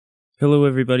Hello,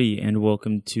 everybody, and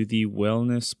welcome to the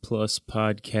Wellness Plus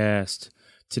podcast.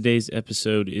 Today's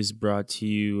episode is brought to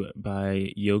you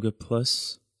by Yoga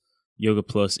Plus. Yoga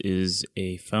Plus is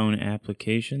a phone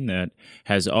application that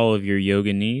has all of your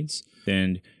yoga needs,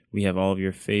 and we have all of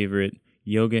your favorite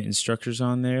yoga instructors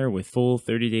on there with full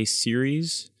 30-day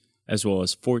series, as well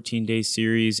as 14-day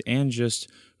series, and just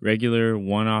regular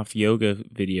one-off yoga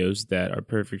videos that are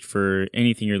perfect for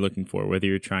anything you're looking for, whether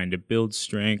you're trying to build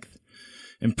strength,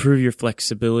 improve your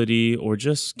flexibility, or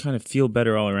just kind of feel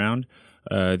better all around.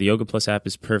 The Yoga Plus app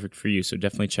is perfect for you, so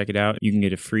definitely check it out. You can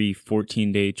get a free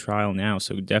 14-day trial now,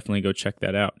 so definitely go check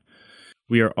that out.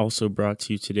 We are also brought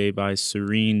to you today by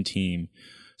Serene Team.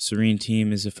 Serene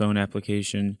Team is a phone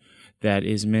application that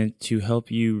is meant to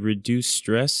help you reduce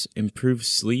stress, improve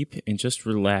sleep, and just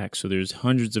relax. So there's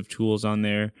hundreds of tools on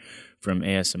there, from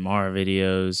ASMR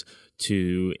videos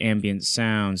to ambient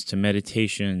sounds, to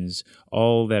meditations,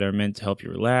 all that are meant to help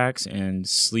you relax and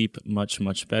sleep much,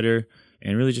 much better,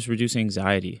 and really just reduce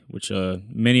anxiety, which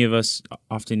many of us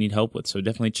often need help with. So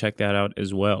definitely check that out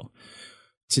as well.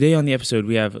 Today on the episode,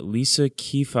 we have Lisa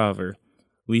Kefauver.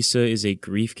 Lisa is a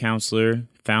grief counselor,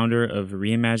 founder of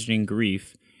Reimagining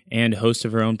Grief, and host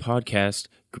of her own podcast,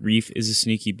 Grief is a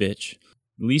Sneaky Bitch.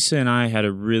 Lisa and I had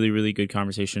a really, really good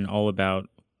conversation all about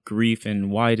grief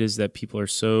and why it is that people are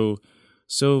so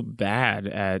bad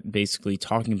at basically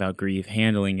talking about grief,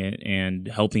 handling it, and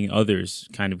helping others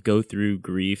kind of go through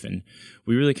grief. And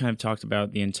we really kind of talked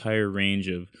about the entire range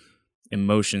of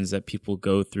emotions that people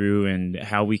go through and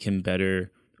how we can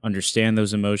better understand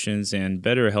those emotions and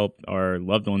better help our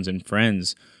loved ones and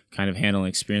friends kind of handle and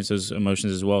experience those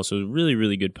emotions as well. So really,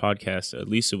 really good podcast.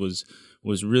 Lisa was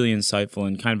really insightful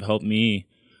and kind of helped me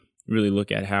really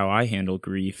look at how I handle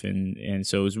grief, and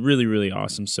so it was really, really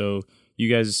awesome. So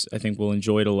you guys, I think, will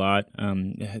enjoy it a lot.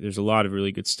 There's a lot of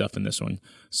really good stuff in this one.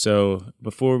 So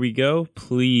before we go,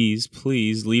 please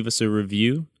leave us a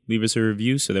review. Leave us a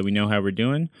review so that we know how we're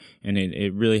doing, and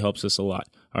it really helps us a lot.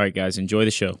 All right, guys, enjoy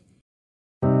the show.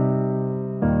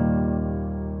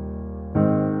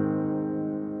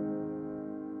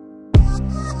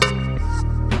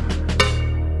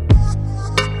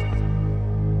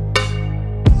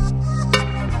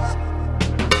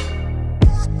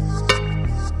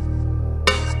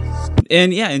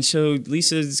 And so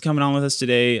Lisa is coming on with us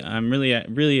today. I'm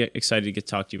really excited to get to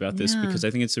talk to you about this because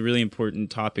I think it's a really important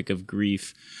topic of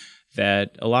grief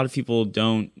that a lot of people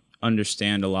don't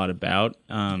understand a lot about.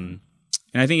 And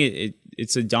I think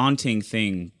it's a daunting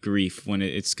thing, grief, when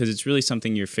it's because it's really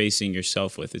something you're facing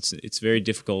yourself with. It's very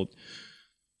difficult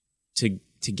to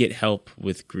get help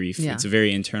with grief. Yeah. It's a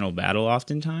very internal battle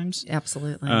oftentimes.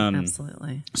 Absolutely.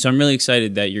 Absolutely. So I'm really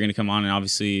excited that you're going to come on and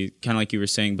obviously, kind of like you were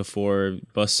saying before,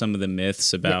 bust some of the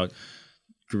myths about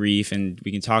grief. And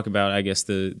we can talk about, I guess,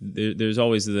 there's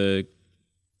always the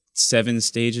 7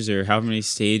 stages or however many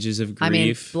stages of grief. I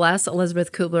mean, bless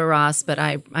Elizabeth Kubler-Ross, but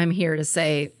I'm here to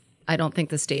say I don't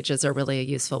think the stages are really a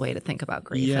useful way to think about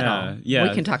grief at all. Yeah.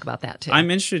 We can talk about that too.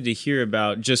 I'm interested to hear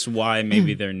about just why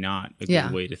maybe they're not a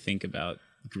good way to think about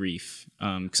grief,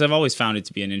 because I've always found it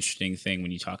to be an interesting thing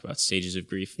when you talk about stages of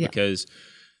grief, because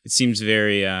it seems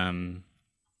very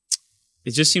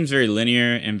it just seems very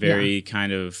linear and very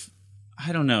kind of,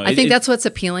 I don't know. I think that's what's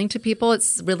appealing to people.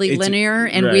 It's really linear,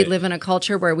 and we live in a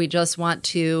culture where we just want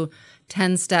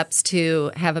 10 steps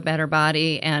to have a better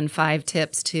body and 5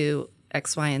 tips to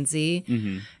X, Y, and Z.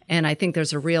 Mm-hmm. And I think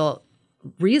there's a real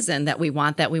reason that we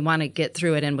want to get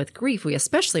through it. And with grief, we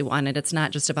especially want it. It's not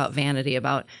just about vanity,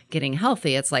 about getting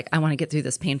healthy. It's like, I want to get through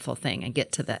this painful thing and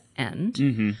get to the end.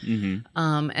 Mm-hmm,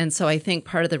 mm-hmm. And so I think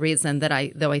part of the reason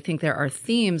that though I think there are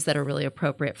themes that are really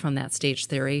appropriate from that stage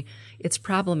theory, it's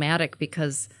problematic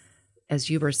because, as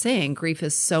you were saying, grief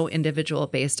is so individual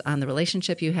based on the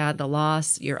relationship you had, the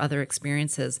loss, your other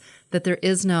experiences, that there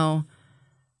is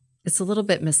it's a little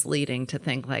bit misleading to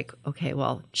think like, okay,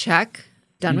 well, check.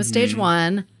 Done with stage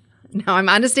 1. Now I'm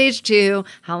on to stage 2.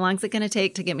 How long is it going to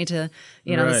take to get me to,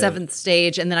 the 7th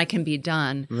stage, and then I can be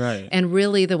done? Right. And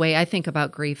really, the way I think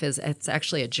about grief is it's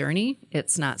actually a journey.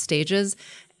 It's not stages,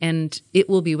 and it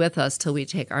will be with us till we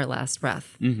take our last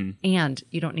breath. Mm-hmm. And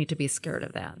you don't need to be scared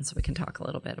of that. And so we can talk a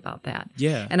little bit about that.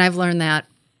 Yeah. And I've learned that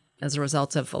as a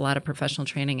result of a lot of professional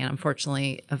training and,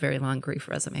 unfortunately, a very long grief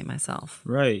resume myself.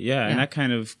 Right. Yeah. And that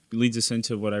kind of leads us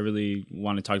into what I really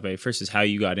want to talk about first, is how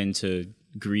you got into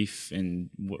grief and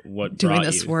what doing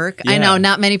this work. Yeah. I know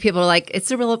not many people are like,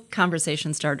 it's a real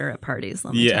conversation starter at parties.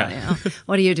 Let me tell you.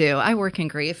 What do you do? I work in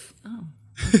grief. Oh,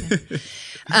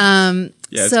 okay.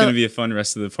 Yeah, it's going to be a fun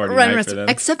rest of the party night for them.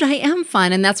 Except I am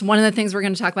fun. And that's one of the things we're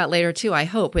going to talk about later too, I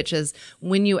hope, which is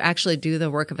when you actually do the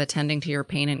work of attending to your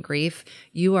pain and grief,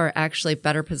 you are actually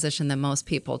better positioned than most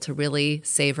people to really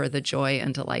savor the joy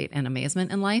and delight and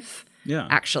amazement in life. Yeah.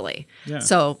 Actually. Yeah.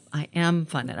 So I am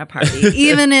fun at a party,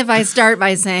 even if I start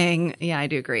by saying, yeah, I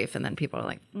do grief. And then people are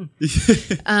like,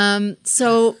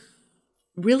 So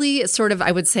really sort of,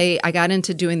 I would say I got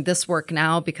into doing this work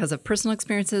now because of personal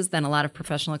experiences, then a lot of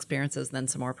professional experiences, then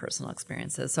some more personal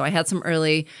experiences. So I had some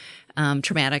early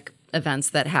traumatic events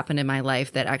that happened in my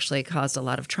life that actually caused a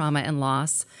lot of trauma and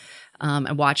loss.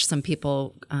 I watched some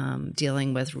people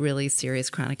dealing with really serious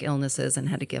chronic illnesses and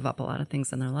had to give up a lot of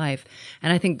things in their life.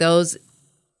 And I think those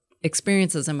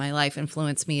experiences in my life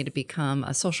influenced me to become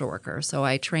a social worker. So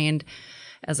I trained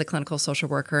as a clinical social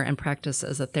worker and practiced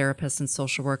as a therapist and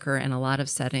social worker in a lot of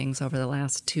settings over the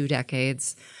last 2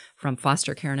 decades, from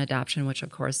foster care and adoption, which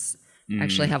of course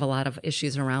actually have a lot of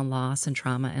issues around loss and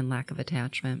trauma and lack of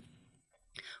attachment.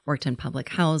 Worked in public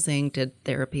housing, did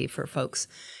therapy for folks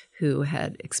who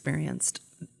had experienced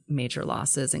major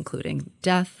losses, including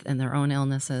death and their own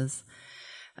illnesses.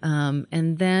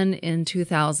 And then in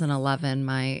 2011,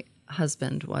 my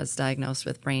husband was diagnosed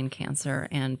with brain cancer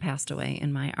and passed away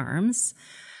in my arms,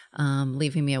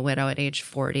 leaving me a widow at age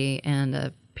 40 and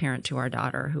a parent to our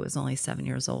daughter who was only 7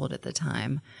 years old at the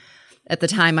time. At the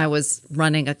time, I was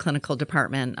running a clinical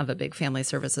department of a big family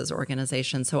services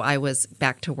organization, so I was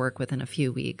back to work within a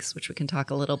few weeks, which we can talk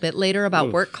a little bit later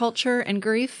about work culture and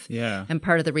grief. Yeah. And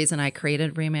part of the reason I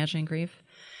created Reimagining Grief.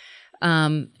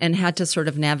 And had to sort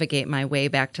of navigate my way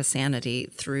back to sanity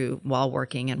while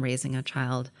working and raising a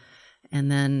child. And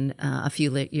then a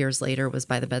few years later was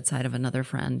by the bedside of another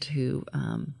friend who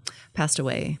passed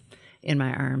away in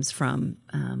my arms from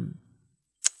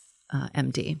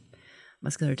MD,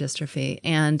 muscular dystrophy.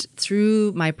 And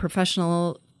through my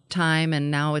professional time, and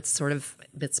now it's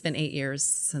been 8 years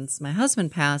since my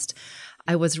husband passed,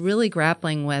 I was really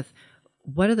grappling with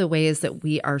what are the ways that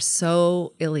we are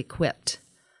so ill-equipped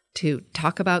to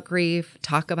talk about grief,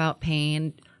 talk about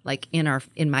pain, like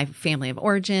in my family of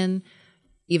origin.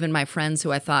 Even my friends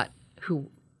who I thought,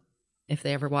 if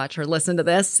they ever watch or listen to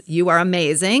this, you are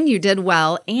amazing, you did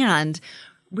well, and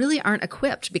really aren't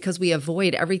equipped because we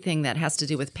avoid everything that has to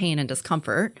do with pain and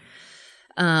discomfort.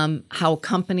 How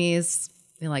companies,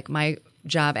 like my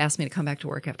job asked me to come back to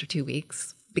work after 2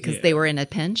 weeks because they were in a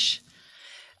pinch.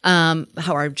 How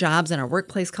our jobs and our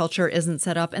workplace culture isn't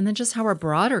set up, and then just how our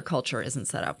broader culture isn't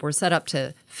set up. We're set up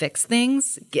to fix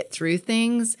things, get through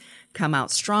things, come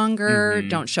out stronger,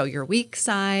 don't show your weak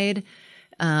side,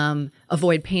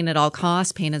 avoid pain at all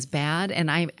costs. Pain is bad.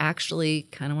 And I'm actually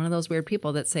kind of one of those weird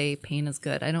people that say pain is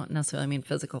good. I don't necessarily mean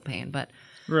physical pain, but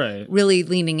really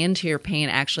leaning into your pain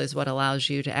actually is what allows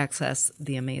you to access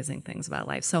the amazing things about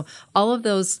life. So all of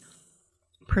those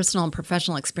personal and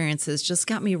professional experiences just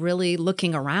got me really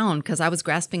looking around because I was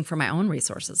grasping for my own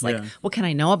resources. Like, what can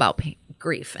I know about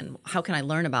grief, and how can I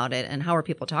learn about it, and how are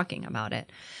people talking about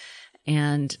it?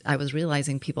 And I was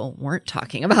realizing people weren't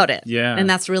talking about it. Yeah. And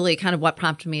that's really kind of what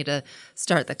prompted me to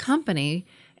start the company.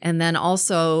 And then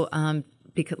also,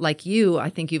 because like you, I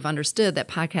think you've understood that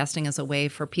podcasting is a way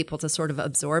for people to sort of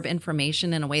absorb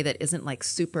information in a way that isn't like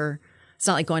it's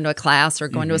not like going to a class or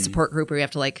going to a support group where you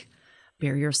have to like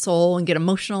bare your soul and get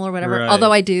emotional or whatever. Right.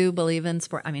 Although I do believe in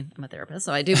sport. I mean, I'm a therapist,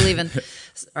 so I do believe in,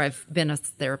 or I've been a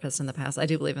therapist in the past. I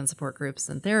do believe in support groups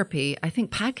and therapy. I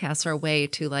think podcasts are a way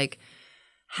to like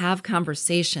have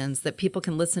conversations that people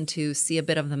can listen to, see a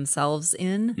bit of themselves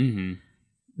in,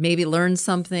 maybe learn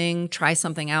something, try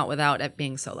something out without it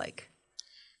being so like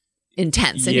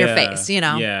intense in your face, you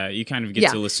know? Yeah, you kind of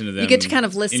get to listen to them. You get to kind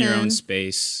of listen. In your own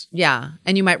space. Yeah,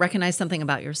 and you might recognize something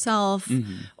about yourself,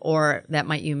 or that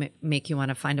might make you want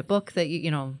to find a book that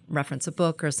you reference a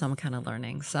book or some kind of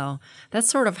learning. So that's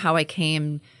sort of how I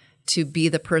came to be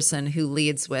the person who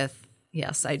leads with,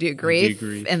 yes, I do grief,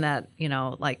 and that,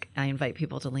 like I invite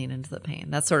people to lean into the pain.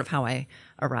 That's sort of how I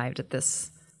arrived at this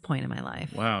point in my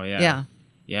life. Wow, yeah.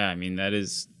 Yeah, I mean,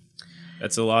 that's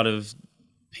a lot of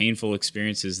painful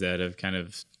experiences that have kind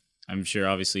of, I'm sure,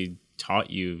 obviously taught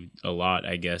you a lot,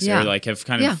 I guess, or like have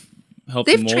kind of helped mold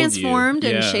you. They've transformed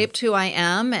and shaped who I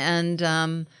am,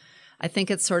 and I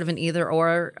think it's sort of an either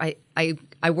or.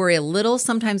 I worry a little.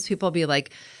 Sometimes people be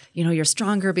like, you're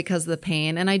stronger because of the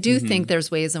pain. And I do think there's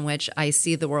ways in which I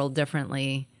see the world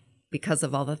differently because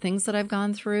of all the things that I've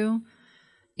gone through.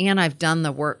 And I've done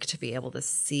the work to be able to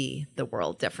see the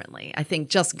world differently. I think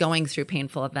just going through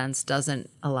painful events doesn't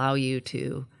allow you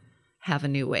to have a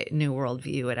new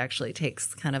worldview. It actually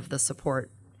takes kind of the support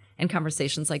and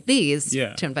conversations like these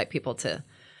to invite people to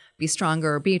be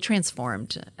stronger or be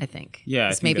transformed, I think. Yeah,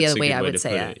 it's maybe a way I would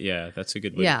say it. Yeah, that's a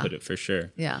good way to put it for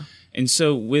sure. Yeah. And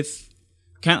so with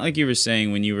kind of like you were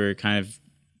saying when you were kind of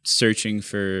searching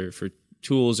for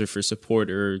tools or for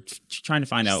support or trying to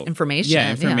find out information.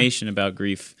 Yeah, information about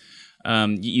grief.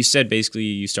 You said basically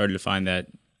you started to find that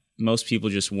most people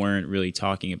just weren't really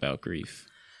talking about grief.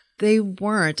 They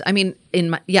weren't. I mean,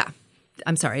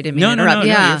 I'm sorry, I didn't mean to interrupt.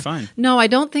 No, you're fine. No, I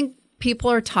don't think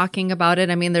people are talking about it.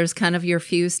 I mean, there's kind of your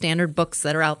few standard books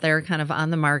that are out there kind of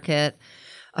on the market,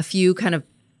 a few kind of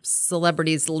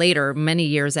celebrities later, many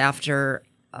years after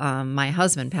my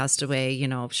husband passed away.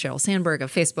 Sheryl Sandberg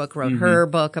of Facebook wrote her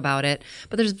book about it,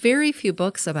 but there's very few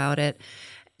books about it.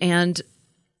 And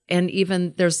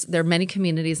even there are many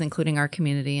communities, including our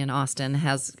community in Austin,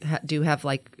 do have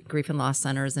like grief and loss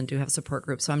centers and do have support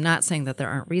groups. So I'm not saying that there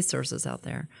aren't resources out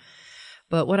there.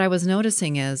 But what I was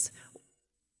noticing is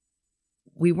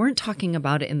we weren't talking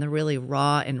about it in the really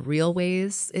raw and real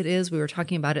ways it is. We were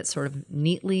talking about it sort of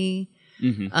neatly,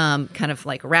 kind of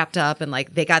like wrapped up and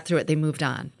like they got through it, they moved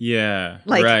on. Yeah,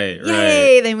 like, right.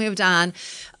 They moved on.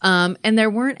 And there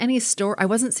weren't any I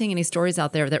wasn't seeing any stories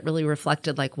out there that really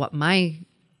reflected like what my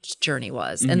journey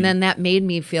was. And then that made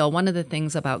me feel one of the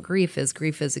things about grief is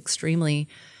extremely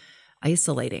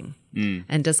isolating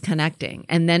and disconnecting.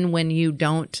 And then when you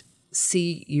don't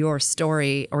see your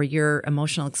story or your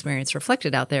emotional experience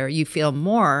reflected out there, you feel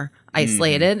more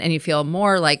isolated and you feel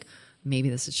more like maybe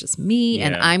this is just me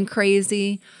and I'm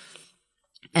crazy.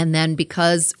 And then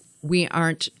because we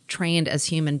aren't trained as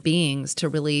human beings to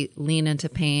really lean into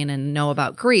pain and know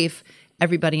about grief,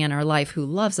 everybody in our life who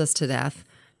loves us to death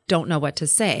don't know what to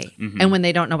say. And when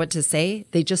they don't know what to say,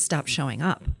 they just stop showing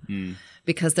up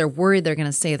because they're worried they're going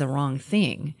to say the wrong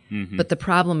thing. But the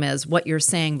problem is what you're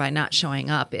saying by not showing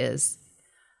up is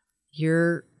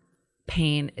your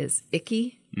pain is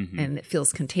icky and it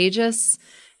feels contagious.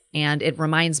 And it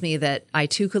reminds me that I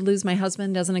too could lose my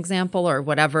husband as an example, or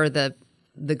whatever the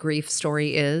grief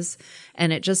story is.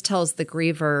 And it just tells the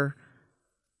griever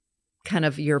kind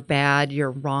of you're bad,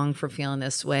 you're wrong for feeling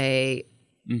this way.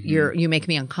 You make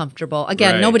me uncomfortable.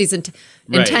 Again, nobody's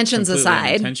intentions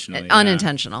aside,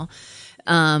 unintentional.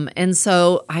 And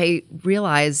so I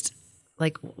realized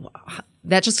like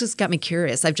that just got me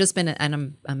curious. I've just been, and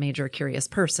I'm a major curious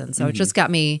person. So it just got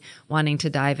me wanting to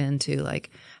dive into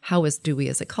like, do we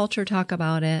as a culture talk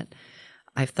about it?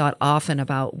 I've thought often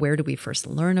about where do we first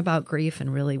learn about grief,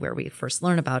 and really where we first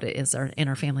learn about it is in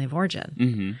our family of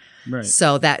origin. Right.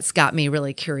 So that's got me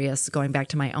really curious going back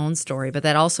to my own story. But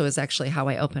that also is actually how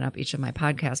I open up each of my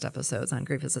podcast episodes on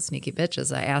Grief is a Sneaky Bitch.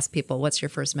 Is I ask people, what's your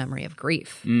first memory of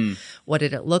grief? What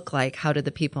did it look like? How did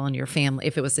the people in your family,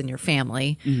 if it was in your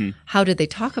family, how did they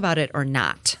talk about it or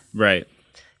not? Right.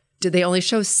 Did they only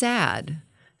show sad?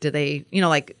 Did they,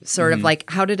 like sort of like,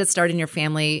 how did it start in your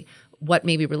family? What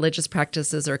maybe religious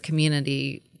practices or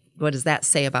community, what does that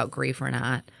say about grief or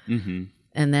not?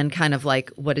 And then kind of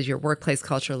like, what does your workplace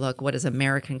culture look? What does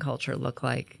American culture look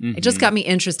like? It just got me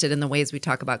interested in the ways we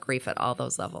talk about grief at all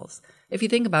those levels. If you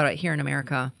think about it, here in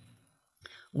America,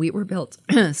 we were built,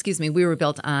 we were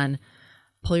built on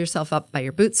pull yourself up by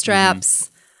your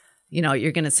bootstraps.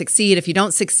 You're going to succeed. If you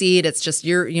don't succeed, it's just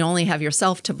you only have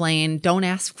yourself to blame. Don't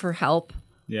ask for help.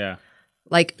 Yeah.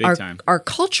 Like our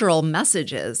cultural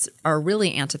messages are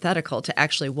really antithetical to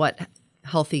actually what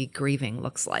healthy grieving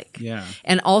looks like. Yeah.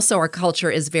 And also our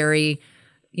culture is very,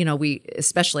 we,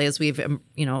 especially as we've,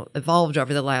 evolved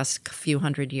over the last few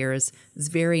hundred years, is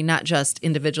very not just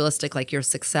individualistic, like your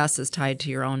success is tied to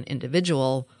your own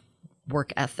individual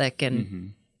work ethic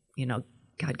and,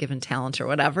 God-given talent or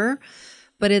whatever.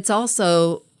 But it's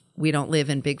also, we don't live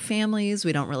in big families.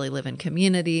 We don't really live in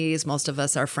communities. Most of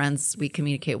us are friends we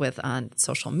communicate with on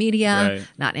social media,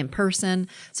 not in person.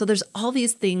 So there's all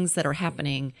these things that are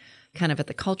happening kind of at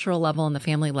the cultural level and the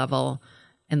family level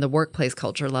and the workplace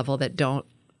culture level that don't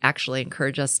actually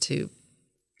encourage us to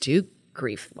do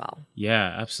grief well.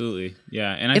 Yeah, absolutely.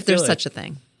 Yeah. And if there's such a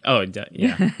thing. Oh,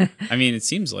 yeah. I mean, it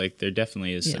seems like there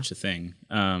definitely is such a thing.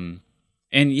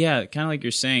 And yeah, kind of like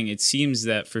you're saying, it seems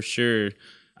that for sure,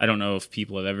 I don't know if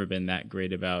people have ever been that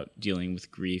great about dealing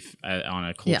with grief on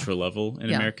a cultural level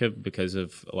in America because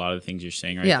of a lot of the things you're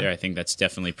saying there. I think that's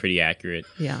definitely pretty accurate.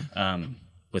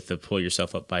 With the pull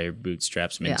yourself up by your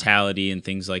bootstraps mentality and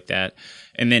things like that.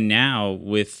 And then now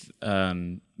with,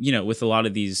 with a lot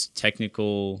of these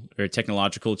technological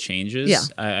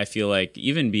changes, I feel like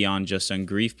even beyond just on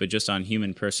grief, but just on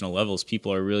human personal levels,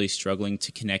 people are really struggling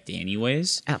to connect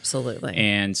anyways. Absolutely.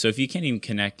 And so if you can't even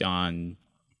connect on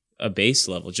a base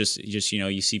level, just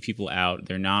you see people out,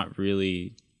 they're not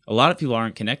really, a lot of people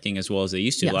aren't connecting as well as they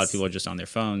used to. A lot of people are just on their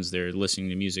phones, they're listening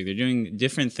to music, they're doing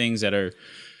different things that are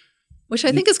Which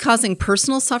I think is causing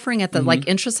personal suffering at the like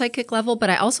intrapsychic level, but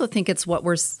I also think it's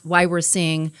why we're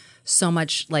seeing so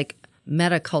much like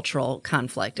metacultural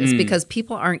conflict is because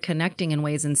people aren't connecting in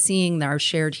ways and seeing our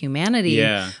shared humanity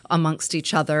amongst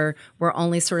each other. We're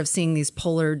only sort of seeing these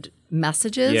polar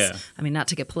messages. Yeah. I mean, not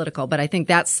to get political, but I think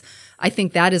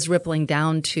that is rippling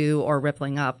down to, or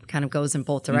rippling up, kind of goes in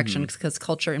both directions because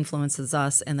culture influences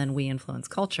us and then we influence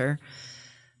culture.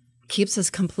 Keeps us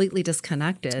completely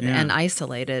disconnected and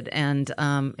isolated, and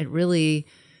it really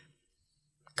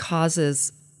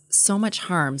causes so much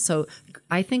harm. So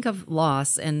I think of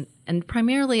loss, and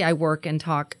primarily I work and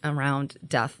talk around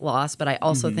death, loss, but I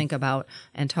also think about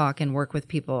and talk and work with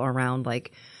people around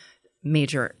like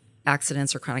major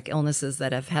accidents or chronic illnesses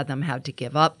that have had them have to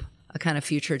give up a kind of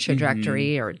future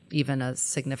trajectory or even a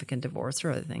significant divorce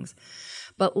or other things.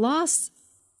 But loss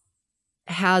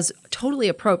has totally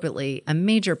appropriately a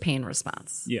major pain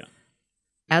response. Yeah.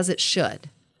 As it should.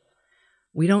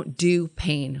 We don't do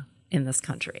pain in this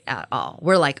country at all.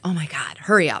 We're like, oh my God,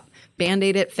 hurry up.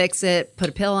 Band-Aid it, fix it, put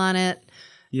a pill on it.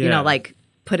 Yeah. You know, like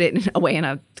put it away in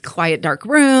a quiet, dark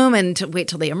room and to wait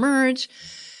till they emerge.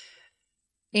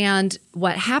 And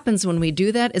what happens when we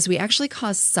do that is we actually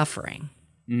cause suffering.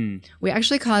 We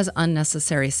actually cause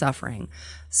unnecessary suffering.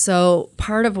 So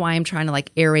part of why I'm trying to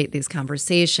like aerate these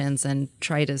conversations and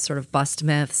try to sort of bust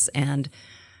myths, and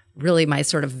really my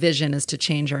sort of vision is to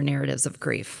change our narratives of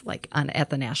grief, like at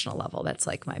the national level. That's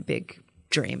like my big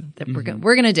dream that we're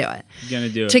going to do it. You're going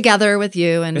to do it together with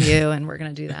you, and we're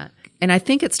going to do that. And I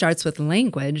think it starts with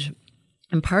language,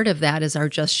 and part of that is our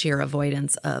just sheer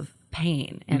avoidance of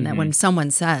pain, and that when someone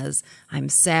says I'm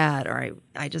sad or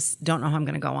I just don't know how I'm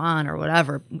going to go on or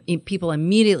whatever, people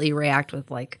immediately react with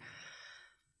like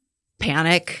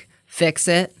panic, fix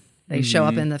it. They show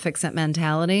up in the fix it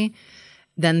mentality.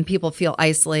 Then people feel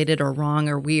isolated or wrong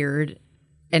or weird.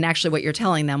 And actually what you're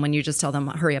telling them when you just tell them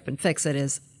hurry up and fix it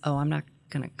is, oh, I'm not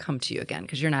going to come to you again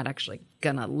because you're not actually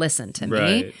going to listen to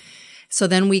me. So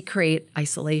then we create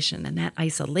isolation, and that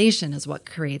isolation is what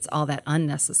creates all that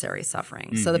unnecessary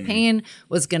suffering. So the pain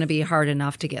was going to be hard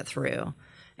enough to get through.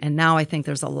 And now I think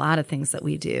there's a lot of things that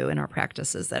we do in our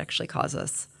practices that actually cause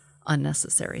us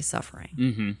unnecessary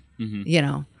suffering, you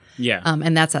know? Yeah.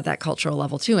 And that's at that cultural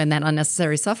level too. And that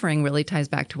unnecessary suffering really ties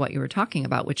back to what you were talking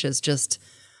about, which is just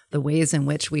the ways in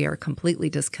which we are completely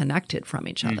disconnected from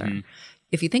each other.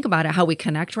 If you think about it, how we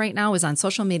connect right now is on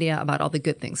social media about all the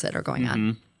good things that are going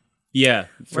on. Yeah,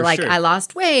 we're like, sure. I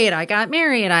lost weight, I got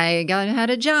married, had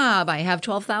a job, I have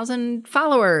 12,000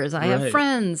 followers, I have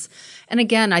friends. And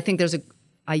again, I think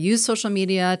I use social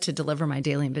media to deliver my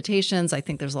daily invitations. I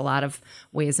think there's a lot of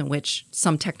ways in which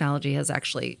some technology has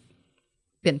actually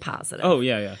been positive. Oh,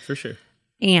 yeah, for sure.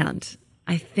 And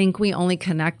I think we only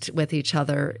connect with each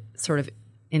other sort of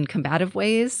in combative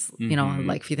ways, you know,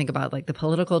 like if you think about like the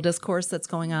political discourse that's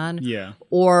going on,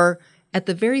 or at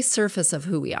the very surface of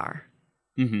who we are.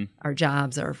 Our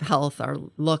jobs, our health, our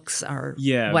looks, our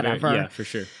whatever. Yeah, for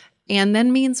sure. And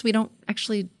then means we don't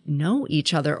actually know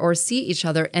each other or see each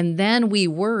other. And then we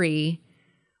worry,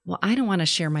 well, I don't want to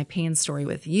share my pain story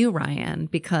with you, Ryan,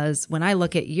 because when I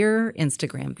look at your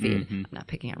Instagram feed, I'm not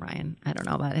picking on Ryan. I don't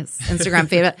know about his Instagram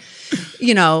feed, but,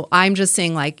 you know, I'm just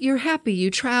saying like, you're happy, you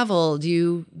traveled,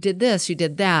 you did this, you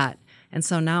did that. And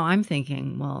so now I'm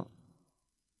thinking, well,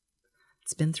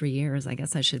 it's been 3 years. I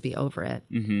guess I should be over it.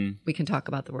 We can talk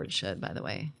about the word should, by the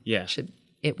way. Yeah.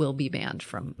 It will be banned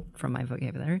from my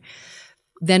vocabulary.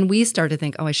 Then we start to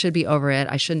think, oh, I should be over it.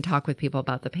 I shouldn't talk with people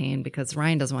about the pain because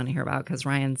Ryan doesn't want to hear about it because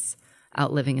Ryan's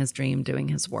out living his dream, doing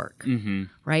his work.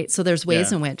 Right? So there's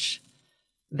ways in which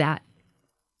that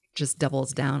just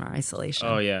doubles down our isolation.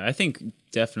 Oh, yeah. I think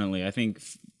definitely. I think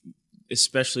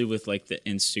especially with like the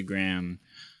Instagram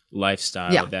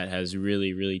lifestyle that has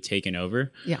really, really taken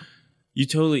over. Yeah.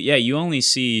 You only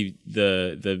see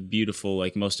the beautiful,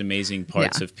 like most amazing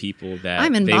parts of people that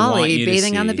I'm in they Bali want you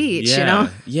bathing to see. on the beach, you know?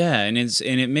 Yeah, and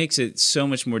it makes it so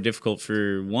much more difficult for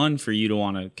you to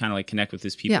want to kind of like connect with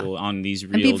these people on these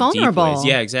real and be vulnerable. deep ways.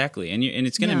 Yeah, exactly. And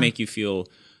it's going to make you feel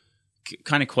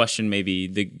kind of question maybe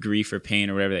the grief or pain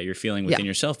or whatever that you're feeling within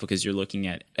yourself because you're looking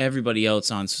at everybody else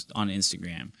on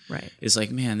Instagram. Right. It's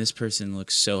like, man, this person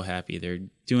looks so happy. They're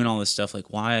doing all this stuff. Like,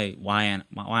 why am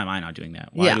I not doing that?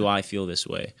 Why do I feel this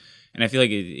way? And I feel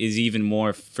like it is even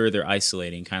more further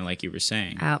isolating, kind of like you were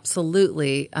saying.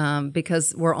 Absolutely.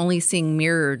 Because we're only seeing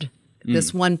mirrored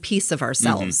this one piece of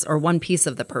ourselves or one piece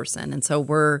of the person. And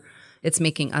so it's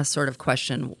making us sort of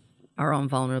question our own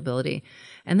vulnerability.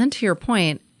 And then to your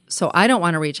point, so I don't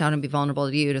want to reach out and be vulnerable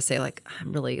to you to say like,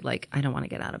 I'm really like, I don't want to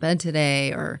get out of bed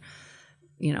today or,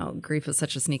 grief is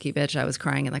such a sneaky bitch. I was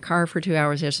crying in the car for 2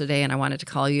 hours yesterday and I wanted to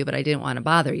call you, but I didn't want to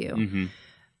bother you. Mm-hmm.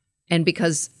 And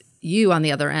because you on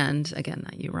the other end, again,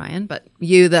 not you, Ryan, but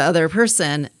you, the other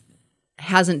person,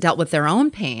 hasn't dealt with their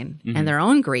own pain and their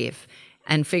own grief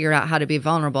and figured out how to be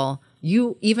vulnerable,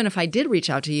 even if I did reach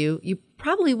out to you, you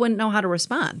probably wouldn't know how to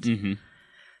respond. Mm-hmm.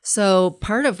 So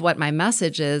part of what my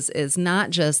message is not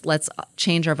just let's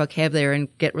change our vocabulary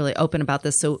and get really open about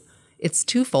this. So it's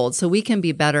twofold. So we can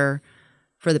be better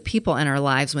for the people in our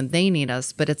lives when they need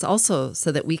us, but it's also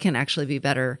so that we can actually be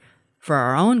better for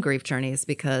our own grief journeys,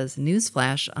 because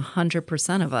newsflash,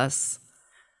 100% of us,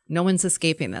 no one's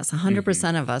escaping this.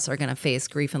 100% of us are going to face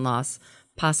grief and loss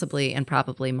possibly and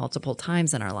probably multiple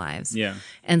times in our lives. Yeah.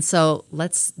 And so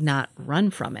let's not run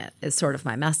from it is sort of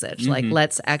my message. Like,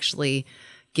 let's actually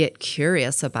get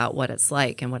curious about what it's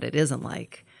like and what it isn't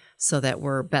like so that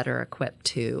we're better equipped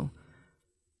to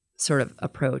sort of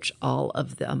approach all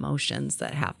of the emotions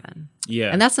that happen.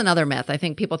 Yeah. And that's another myth. I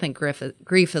think people think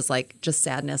grief is like just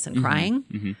sadness and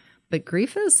crying, but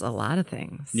grief is a lot of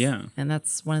things. Yeah. And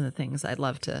that's one of the things I'd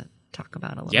love to talk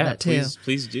about a little bit too. Yeah,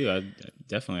 please do.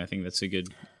 Definitely. I think that's a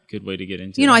good way to get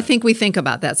into that. I think we think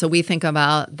about that. So we think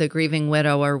about the grieving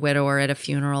widow or widower at a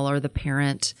funeral, or the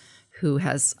parent who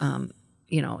has,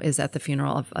 is at the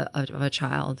funeral of a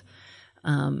child.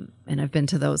 And I've been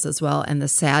to those as well, and the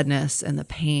sadness and the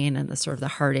pain and the sort of the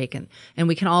heartache, and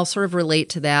we can all sort of relate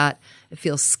to that. It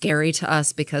feels scary to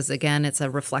us because, again, it's a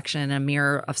reflection and a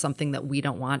mirror of something that we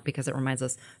don't want, because it reminds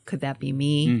us, could that be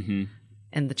me? Mm-hmm.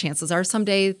 And the chances are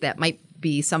someday that might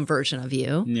be some version of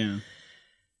you. Yeah.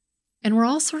 And we're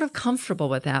all sort of comfortable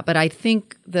with that. But I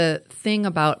think the thing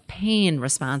about pain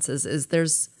responses is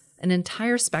there's an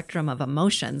entire spectrum of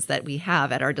emotions that we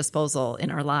have at our disposal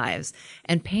in our lives.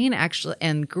 And pain actually,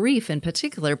 and grief in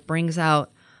particular, brings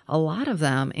out a lot of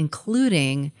them,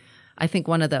 including, I think,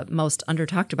 one of the most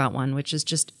under-talked about one, which is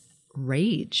just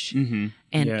rage and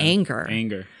anger.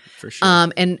 Anger, for sure.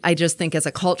 And I just think as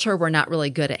a culture, we're not really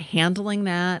good at handling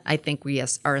that. I think we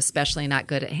are especially not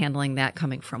good at handling that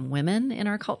coming from women in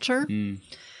our culture.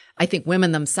 I think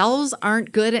women themselves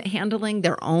aren't good at handling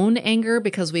their own anger,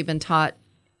 because we've been taught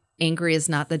anger is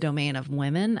not the domain of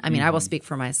women. I mean, I will speak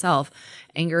for myself.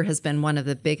 Anger has been one of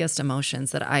the biggest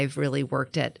emotions that I've really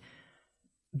worked at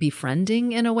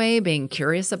befriending, in a way, being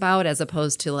curious about, as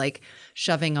opposed to like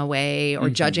shoving away or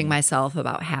judging myself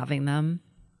about having them.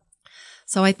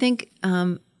 So I think,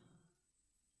 and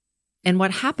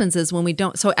what happens is when we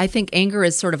don't, so I think anger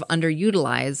is sort of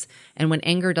underutilized, and when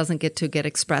anger doesn't get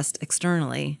expressed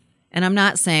externally, and I'm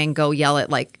not saying go yell at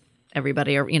like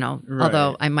everybody, or, right.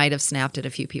 Although I might have snapped at a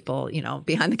few people,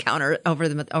 behind the counter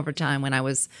over time when I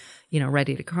was,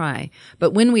 ready to cry.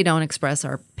 But when we don't express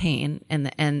our pain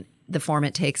and the form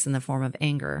it takes in the form of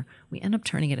anger, we end up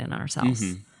turning it in on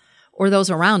ourselves or those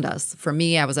around us. For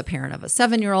me, I was a parent of a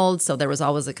 7-year-old, so there was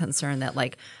always a concern that,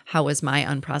 like, how is my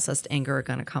unprocessed anger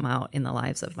going to come out in the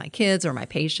lives of my kids or my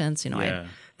patients? I had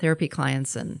therapy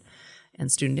clients and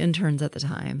student interns at the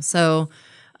time. So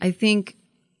I think,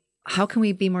 how can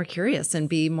we be more curious and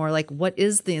be more like, what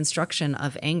is the instruction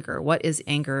of anger? What is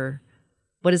anger?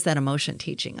 What is that emotion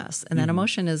teaching us? And that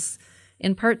emotion is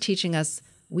in part teaching us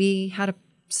we had a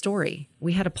story.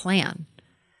 We had a plan.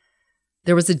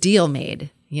 There was a deal made.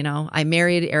 I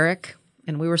married Eric,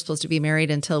 and we were supposed to be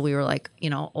married until we were like,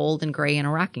 old and gray in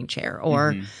a rocking chair.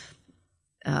 Or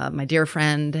my dear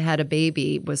friend had a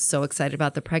baby, was so excited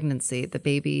about the pregnancy. The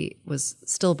baby was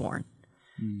stillborn.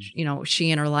 She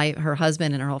and her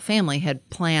husband and her whole family had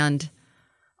planned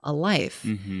a life.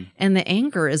 And the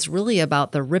anger is really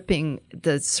about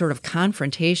the sort of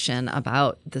confrontation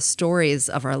about the stories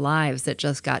of our lives that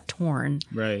just got torn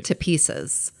to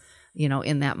pieces,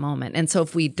 in that moment. And so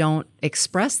if we don't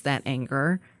express that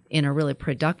anger in a really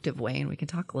productive way, and we can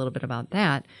talk a little bit about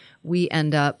that, we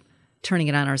end up turning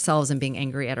it on ourselves and being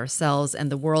angry at ourselves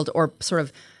and the world, or sort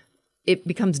of it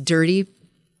becomes dirty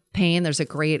pain. There's a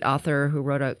great author who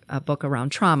wrote a book around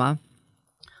trauma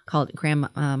called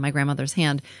My Grandmother's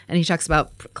Hand, and he talks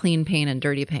about clean pain and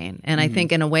dirty pain. And I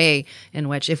think in a way in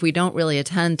which, if we don't really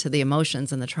attend to the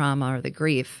emotions and the trauma or the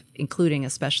grief, including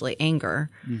especially anger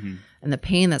and the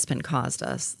pain that's been caused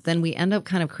us, then we end up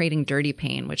kind of creating dirty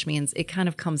pain, which means it kind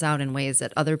of comes out in ways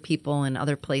that other people and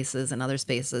other places and other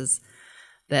spaces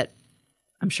that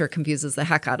I'm sure confuses the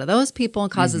heck out of those people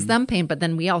and causes them pain, but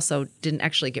then we also didn't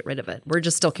actually get rid of it. We're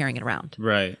just still carrying it around.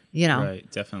 Right.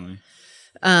 Right, definitely.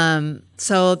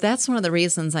 So that's one of the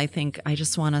reasons I think I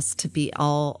just want us to be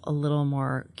all a little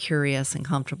more curious and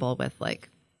comfortable with, like,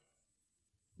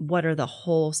 what are the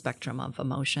whole spectrum of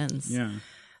emotions? Yeah.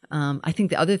 I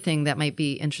think the other thing that might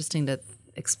be interesting to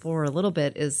explore a little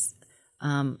bit is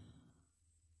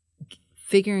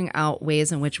figuring out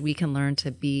ways in which we can learn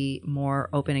to be more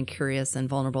open and curious and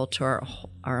vulnerable to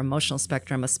our emotional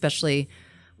spectrum, especially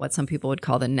what some people would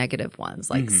call the negative ones,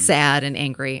 like sad and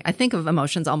angry. I think of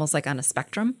emotions almost like on a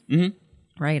spectrum,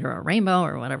 right? Or a rainbow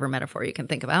or whatever metaphor you can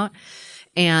think about.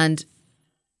 And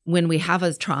when we have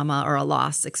a trauma or a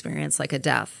loss experience like a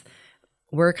death,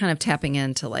 we're kind of tapping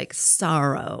into like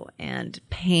sorrow and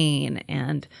pain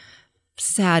and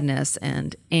sadness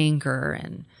and anger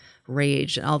and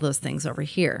rage and all those things over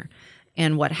here.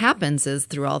 And what happens is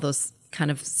through all those kind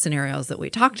of scenarios that we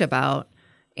talked about,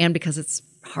 and because it's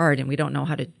hard and we don't know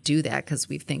how to do that because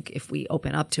we think if we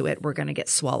open up to it, we're going to get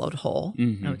swallowed whole.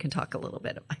 And we can talk a little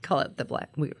bit. I call it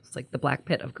it's like the black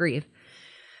pit of grief.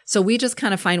 So we just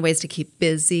kind of find ways to keep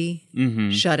busy,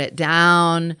 shut it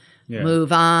down,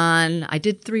 move on. I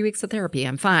did 3 weeks of therapy.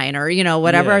 I'm fine. Or,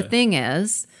 whatever our thing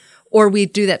is. Or we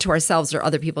do that to ourselves or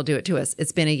other people do it to us.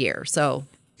 It's been a year. So,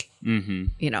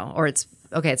 or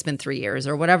it's been 3 years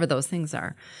or whatever those things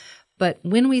are. But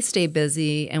when we stay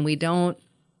busy and we don't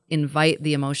invite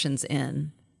the emotions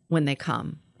in when they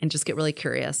come and just get really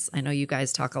curious. I know you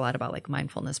guys talk a lot about like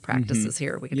mindfulness practices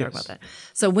here. We can talk about that.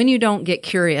 So when you don't get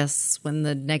curious when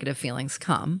the negative feelings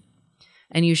come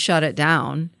and you shut it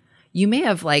down, you may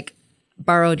have like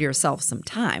borrowed yourself some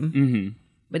time,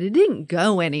 but it didn't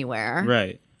go anywhere.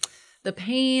 Right. The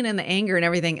pain and the anger and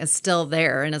everything is still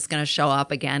there, and it's going to show up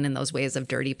again in those ways of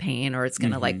dirty pain, or it's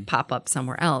going to like pop up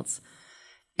somewhere else.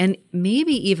 And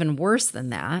maybe even worse than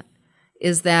that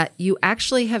is that you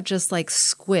actually have just like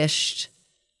squished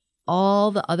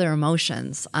all the other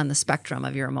emotions on the spectrum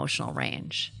of your emotional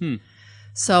range.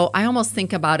 So I almost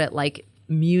think about it like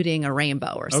muting a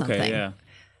rainbow or something. Okay, yeah.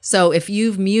 So if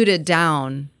you've muted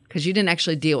down, because you didn't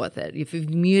actually deal with it, if you've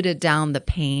muted down the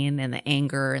pain and the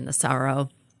anger and the sorrow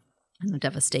and the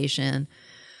devastation,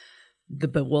 the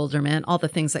bewilderment, all the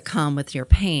things that come with your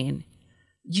pain,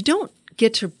 you don't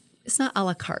get to, it's not a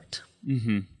la carte.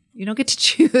 You don't get to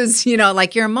choose,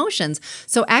 like your emotions.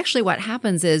 So actually what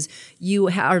happens is you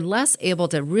are less able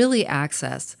to really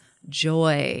access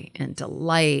joy and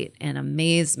delight and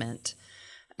amazement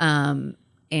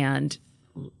and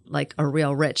like a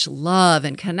real rich love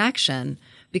and connection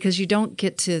because you don't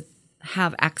get to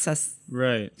have access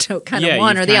to kind of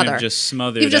one or the other. You've just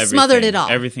smothered it all.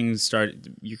 Everything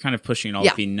started, you're kind of pushing it all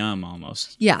to be numb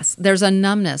almost. Yes, there's a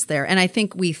numbness there. And I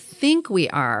think we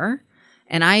are,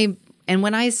 and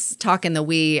when I talk in the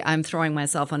we, I'm throwing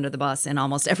myself under the bus in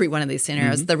almost every one of these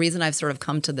scenarios. The reason I've sort of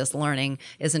come to this learning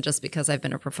isn't just because I've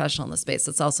been a professional in the space.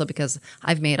 It's also because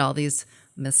I've made all these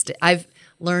mistakes. I've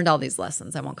learned all these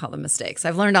lessons. I won't call them mistakes.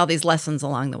 I've learned all these lessons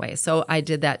along the way. So I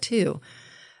did that too.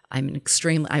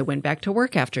 I went back to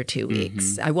work after 2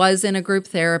 weeks. I was in a group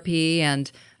therapy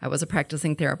and I was a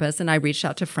practicing therapist, and I reached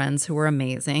out to friends who were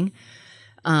amazing.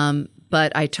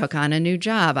 But I took on a new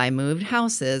job. I moved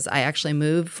houses. I actually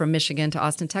moved from Michigan to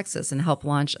Austin, Texas, and helped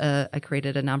launch I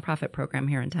created a nonprofit program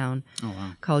here in town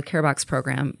called CareBox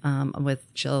Program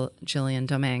with Jillian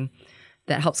Domingue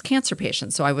that helps cancer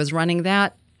patients. So I was running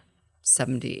that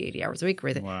 70, 80 hours a week.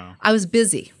 Wow. I was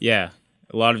busy. Yeah.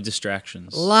 A lot of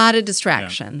distractions.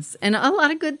 And a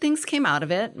lot of good things came out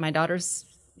of it. My daughter's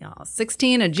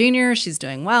 16, a junior. She's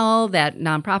doing well. That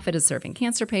nonprofit is serving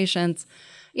cancer patients.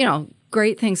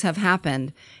 Great things have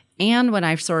happened. And when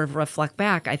I sort of reflect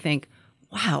back, I think,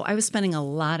 wow, I was spending a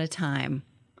lot of time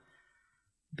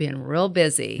being real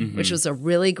busy, which was a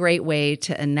really great way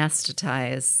to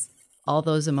anesthetize all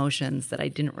those emotions that I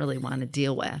didn't really want to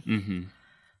deal with.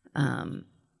 And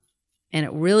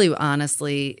it really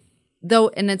honestly,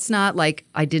 and it's not like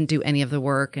I didn't do any of the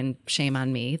work and shame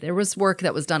on me. There was work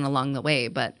that was done along the way.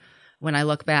 But when I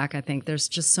look back, I think there's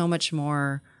just so much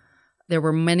more. There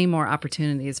were many more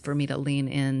opportunities for me to lean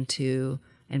into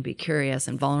and be curious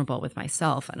and vulnerable with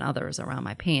myself and others around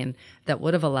my pain that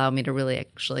would have allowed me to really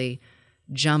actually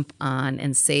jump on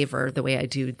and savor the way I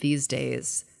do these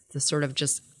days, the sort of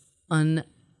just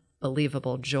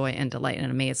unbelievable joy and delight and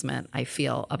amazement I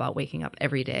feel about waking up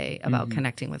every day, about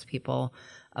connecting with people,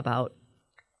 about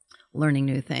learning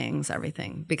new things,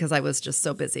 everything, because I was just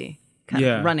so busy kind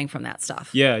of running from that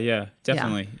stuff. Yeah,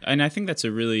 definitely. And I think that's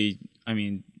a really,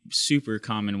 super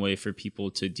common way for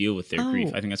people to deal with their grief.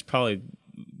 I think that's probably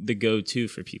the go-to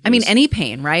for people. Any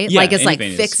pain, right? Yeah, it's like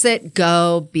fix it,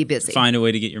 go, be busy. Find a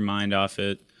way to get your mind off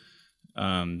it.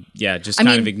 Just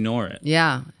kind of ignore it.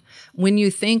 Yeah. When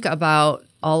you think about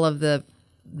all of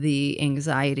the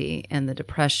anxiety and the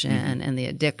depression and the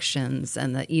addictions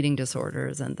and the eating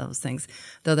disorders and those things,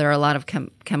 though there are a lot of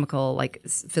chemical, like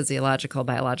physiological,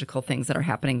 biological things that are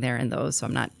happening there in those, so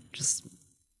I'm not just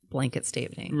blanket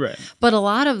statement. Right. But a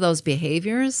lot of those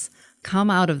behaviors come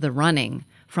out of the running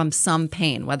from some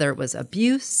pain, whether it was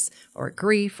abuse or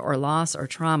grief or loss or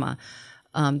trauma.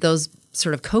 Those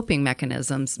sort of coping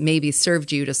mechanisms maybe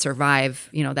served you to survive,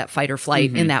 that fight or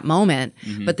flight in that moment,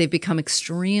 but they've become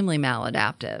extremely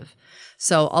maladaptive.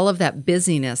 So all of that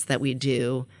busyness that we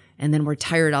do, and then we're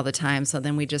tired all the time. So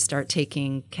then we just start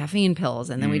taking caffeine pills,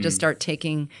 and then we just start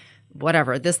taking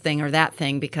whatever, this thing or that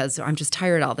thing, because I'm just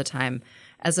tired all the time,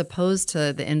 as opposed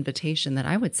to the invitation that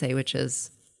I would say, which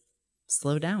is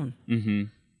slow down.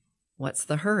 What's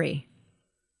the hurry?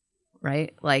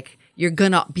 Right? Like, you're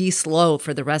going to be slow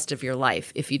for the rest of your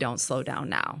life if you don't slow down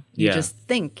now. You just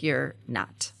think you're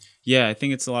not. Yeah, I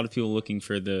think it's a lot of people looking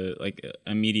for the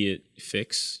immediate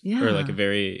fix, or like a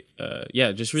very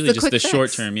just really just the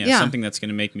short term, something that's going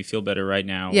to make me feel better right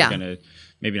now, or going to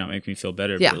maybe not make me feel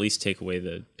better, but at least take away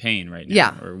the pain right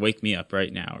now, or wake me up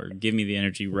right now, or give me the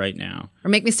energy right now,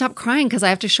 or make me stop crying because I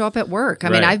have to show up at work. I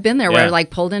mean, I've been there where I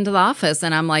pulled into the office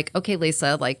and I'm like, okay,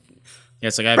 Lisa,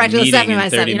 it's like I have a meeting in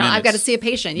 30 minutes. I've got to see a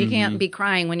patient. You can't be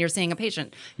crying when you're seeing a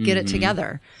patient. Get it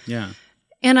together. Yeah.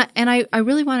 And I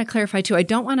really want to clarify too, I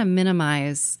don't want to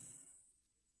minimize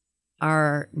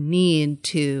our need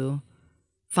to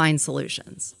find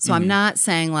solutions. So I'm not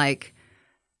saying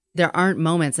there aren't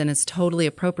moments, and it's totally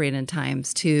appropriate in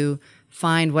times to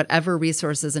find whatever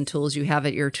resources and tools you have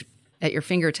at your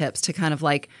fingertips to kind of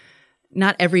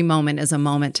not every moment is a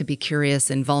moment to be curious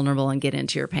and vulnerable and get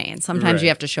into your pain. Sometimes you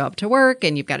have to show up to work,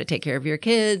 and you've got to take care of your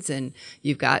kids, and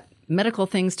you've got medical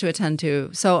things to attend to.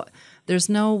 So there's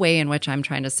no way in which I'm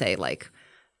trying to say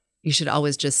you should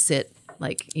always just sit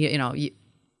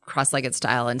cross-legged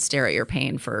style and stare at your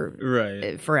pain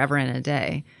for forever and a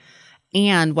day.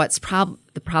 And what's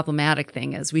the problematic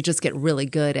thing is we just get really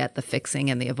good at the fixing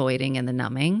and the avoiding and the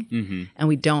numbing, and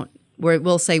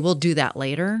we'll say we'll do that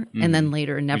later, and then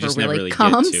later never really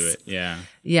comes. Get to it. Yeah.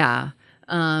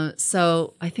 Yeah.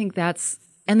 So I think that's,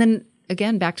 and then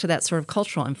again, back to that sort of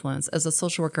cultural influence. As a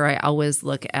social worker, I always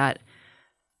look at,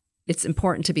 it's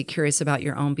important to be curious about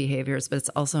your own behaviors, but it's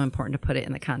also important to put it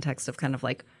in the context of kind of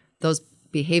those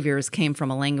behaviors came from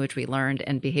a language we learned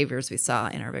and behaviors we saw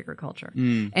in our bigger culture.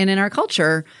 And in our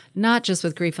culture, not just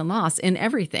with grief and loss, in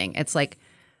everything, it's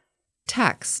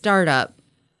tech, startup,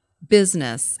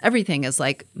 business, everything is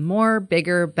more,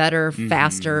 bigger, better,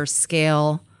 faster,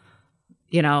 scale,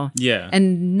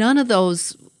 and none of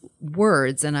those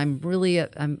words, and I'm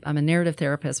a narrative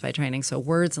therapist by training, so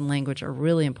words and language are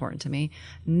really important to me.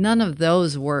 None of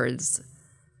those words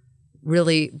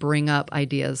really bring up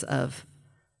ideas of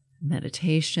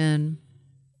meditation,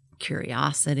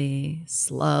 curiosity,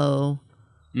 slow,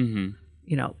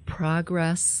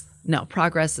 progress. No,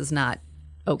 progress is not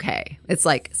okay. It's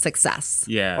success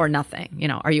or nothing.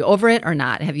 Are you over it or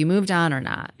not? Have you moved on or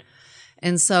not?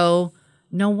 And so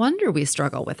no wonder we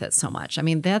struggle with it so much. I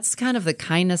mean, that's kind of the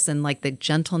kindness and the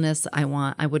gentleness I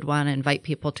would want to invite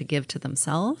people to give to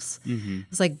themselves.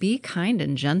 It's be kind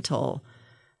and gentle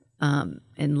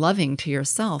and loving to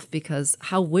yourself, because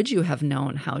how would you have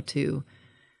known how to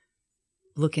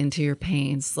look into your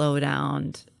pain, slow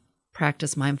down,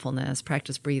 practice mindfulness,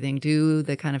 practice breathing, do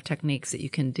the kind of techniques that you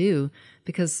can do,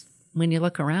 because when you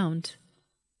look around,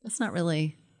 that's not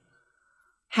really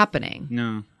happening.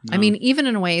 No. I mean, even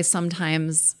in a way,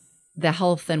 sometimes the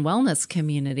health and wellness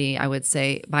community, I would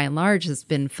say, by and large, has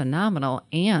been phenomenal.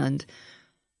 And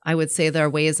I would say there are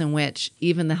ways in which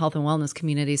even the health and wellness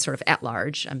community, sort of at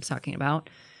large, I'm talking about,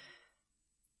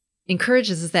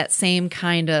 encourages that same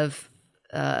kind of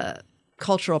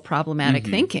cultural problematic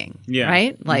thinking,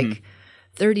 right?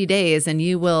 30 days and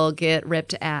you will get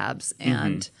ripped abs.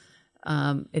 And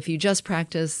if you just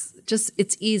practice,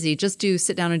 it's easy. Just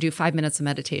sit down and do 5 minutes of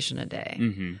meditation a day.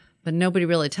 But nobody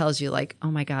really tells you oh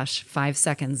my gosh, 5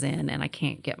 seconds in and I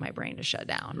can't get my brain to shut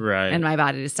down. Right. And my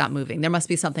body to stop moving. There must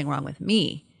be something wrong with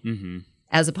me.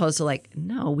 As opposed to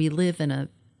no, we live in a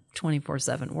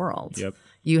 24/7 world. Yep.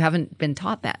 You haven't been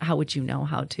taught that. How would you know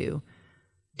how to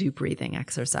do breathing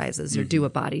exercises or do a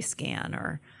body scan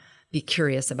or be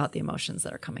curious about the emotions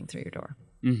that are coming through your door?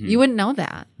 You wouldn't know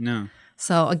that. No.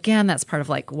 So again, that's part of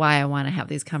why I want to have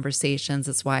these conversations.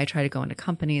 It's why I try to go into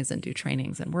companies and do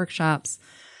trainings and workshops.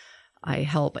 I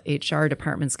help HR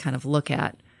departments kind of look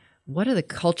at what are the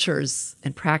cultures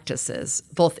and practices,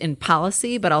 both in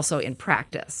policy but also in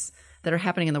practice, that are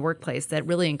happening in the workplace that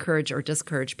really encourage or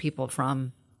discourage people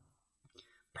from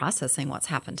processing what's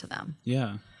happened to them.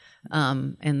 Yeah.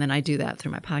 And then I do that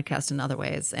through my podcast and other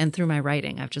ways, and through my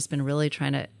writing. I've just been really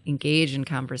trying to engage in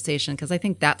conversation, because I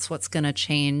think that's what's going to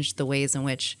change the ways in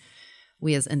which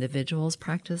we as individuals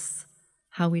practice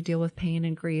how we deal with pain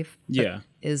and grief. Yeah.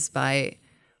 Is by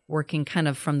working kind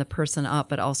of from the person up,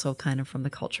 but also kind of from the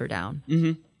culture down.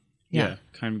 Yeah.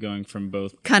 Kind of going from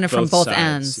both both sides.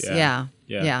 ends.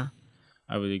 Yeah.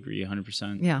 I would agree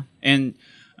 100%. Yeah. And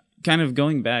kind of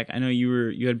going back, I know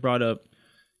you had brought up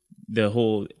the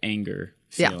whole anger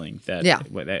feeling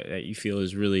that you feel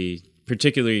is really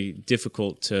particularly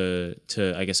difficult to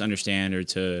I guess understand or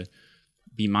to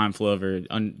be mindful of or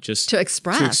just to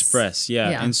express.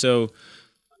 Yeah. And so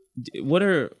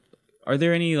are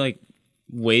there any like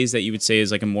ways that you would say is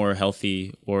like a more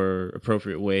healthy or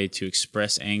appropriate way to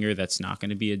express anger that's not going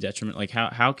to be a detriment? Like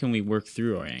how can we work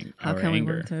through our anger? How can we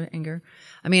work through anger?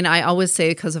 I mean, I always say,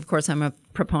 because of course I'm a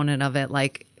proponent of it,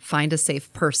 like find a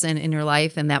safe person in your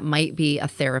life, and that might be a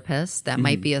therapist, that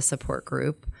might be a support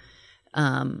group,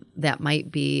 that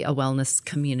might be a wellness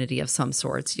community of some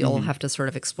sorts. You'll have to sort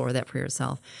of explore that for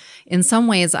yourself. In some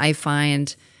ways, I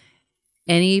find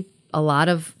a lot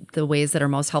of the ways that are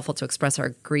most helpful to express our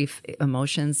grief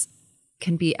emotions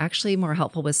can be actually more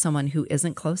helpful with someone who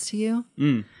isn't close to you.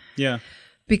 Yeah.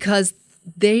 Because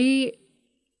they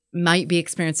might be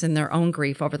experiencing their own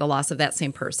grief over the loss of that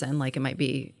same person. Like it might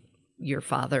be your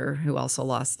father who also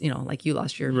lost, like you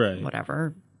lost your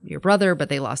your brother, but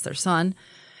they lost their son.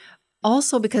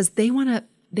 Also because they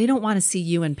don't want to see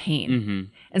you in pain.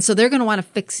 And so they're going to want to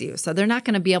fix you. So they're not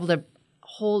going to be able to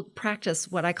practice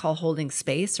what I call holding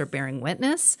space or bearing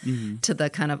witness to the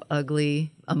kind of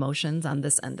ugly emotions on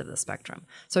this end of the spectrum.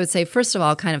 So I'd say, first of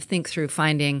all, kind of think through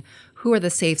finding who are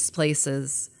the safe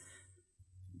places,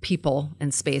 people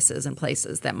and spaces and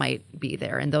places that might be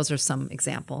there. And those are some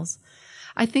examples.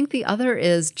 I think the other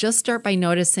is just start by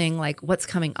noticing like what's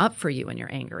coming up for you when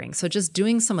you're angering. So just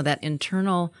doing some of that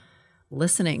internal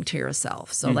listening to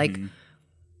yourself. So like,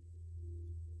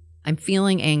 I'm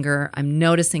feeling anger. I'm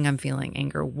noticing I'm feeling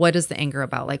anger. What is the anger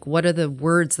about? Like, what are the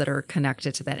words that are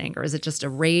connected to that anger? Is it just a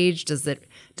rage? Does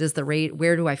the rage,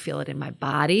 where do I feel it in my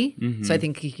body? So I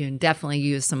think you can definitely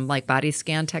use some like body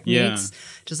scan techniques.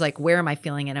 Just like, where am I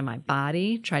feeling it in my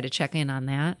body? Try to check in on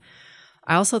that.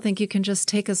 I also think you can just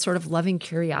take a sort of loving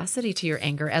curiosity to your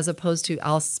anger as opposed to,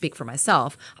 I'll speak for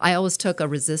myself. I always took a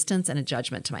resistance and a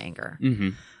judgment to my anger.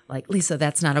 Like, Lisa,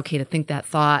 that's not okay to think that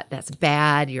thought. That's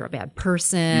bad. You're a bad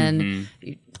person.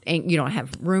 You don't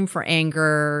have room for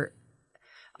anger.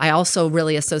 I also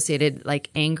really associated like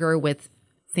anger with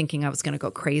thinking I was going to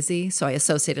go crazy. So I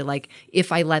associated like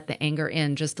if I let the anger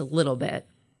in just a little bit,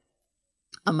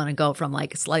 I'm going to go from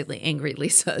like slightly angry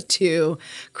Lisa to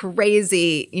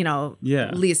crazy,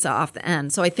 Lisa off the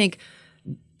end. So I think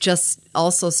just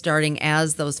also starting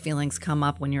as those feelings come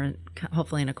up when you're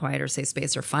hopefully in a quiet or safe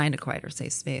space, or find a quiet or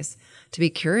safe space, to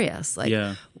be curious. Like,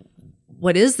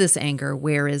 what is this anger?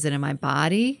 Where is it in my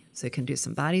body? So you can do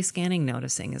some body scanning,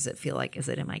 noticing, is it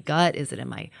in my gut? Is it in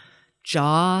my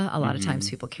jaw? A lot of times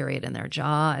people carry it in their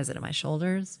jaw. Is it in my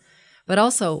shoulders? But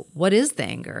also, what is the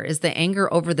anger? Is the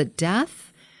anger over the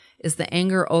death? Is the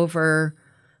anger over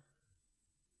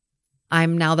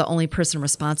I'm now the only person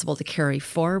responsible to carry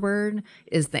forward?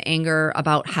 Is the anger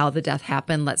about how the death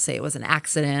happened? Let's say it was an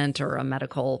accident or a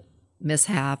medical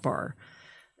mishap or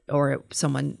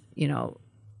someone,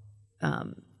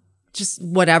 just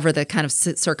whatever the kind of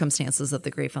circumstances of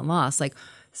the grief and loss. Like,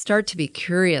 start to be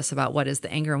curious about what is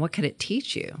the anger and what could it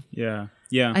teach you? Yeah.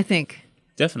 I think.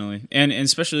 Definitely. And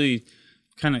especially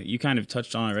you kind of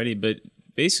touched on already, but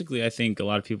basically I think a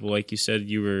lot of people, like you said,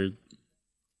 you were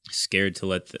scared to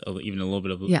let even a little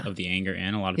bit of the anger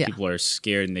in. A lot of people are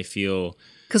scared and they feel...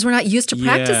 Because we're not used to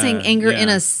practicing anger in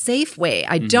a safe way.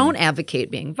 I don't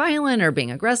advocate being violent or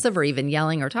being aggressive or even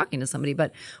yelling or talking to somebody,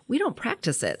 but we don't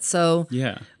practice it. So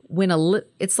when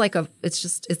it's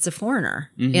a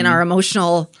foreigner in our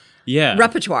emotional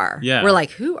repertoire. Yeah. We're like,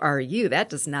 who are you? That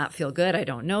does not feel good. I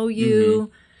don't know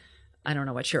you. I don't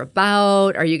know what you're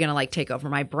about. Are you going to like take over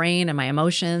my brain and my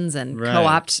emotions and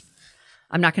co-opt?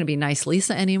 I'm not going to be nice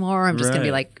Lisa anymore. I'm just going to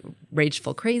be like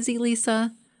rageful, crazy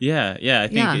Lisa. Yeah. I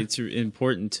think it's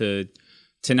important to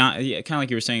not, kind of like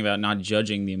you were saying about not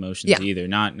judging the emotions either,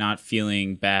 not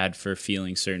feeling bad for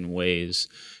feeling certain ways,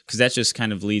 because that just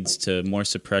kind of leads to more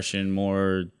suppression,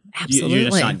 more. Absolutely. You're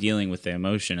just not dealing with the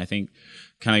emotion. I think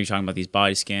kind of like you're talking about these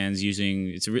body scans,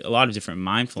 using a lot of different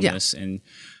mindfulness and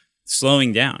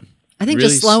slowing down. I think really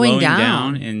just slowing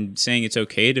down and saying it's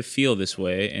okay to feel this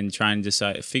way, and trying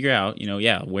to figure out,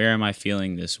 where am I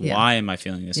feeling this? Why am I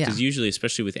feeling this? Because usually,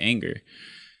 especially with anger,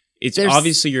 it's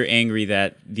obviously you're angry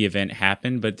that the event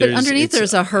happened, but underneath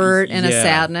there's a hurt and a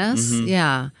sadness.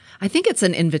 Yeah. I think it's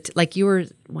an like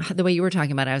the way you were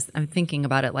talking about it, I'm thinking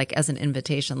about it like as an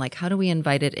invitation. Like, how do we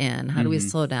invite it in? How do we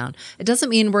slow down? It doesn't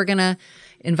mean we're going to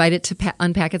invite it to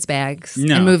unpack its bags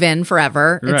and move in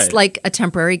forever. It's like a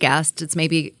temporary guest. It's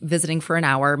maybe visiting for an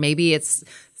hour. Maybe it's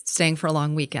staying for a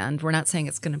long weekend. We're not saying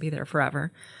it's going to be there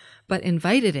forever. but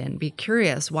invite it in. Be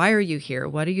curious. Why are you here?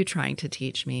 What are you trying to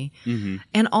teach me?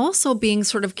 And also being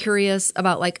sort of curious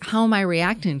about like, how am I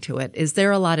reacting to it? Is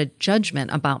there a lot of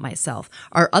judgment about myself?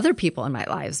 Are other people in my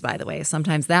lives, by the way?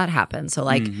 Sometimes that happens. So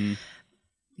like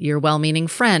your well-meaning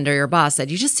friend or your boss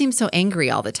said, you just seem so angry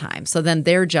all the time. So then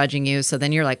they're judging you. So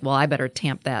then you're like, well, I better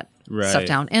tamp that stuff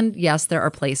down. And yes, there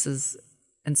are places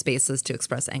and spaces to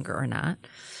express anger or not.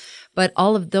 But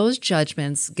all of those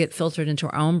judgments get filtered into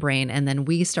our own brain, and then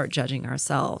we start judging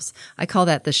ourselves. I call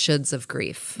that the shoulds of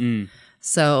grief.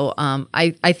 So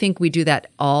I think we do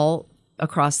that all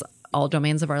across all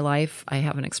domains of our life. I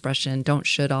have an expression, don't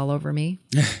should all over me.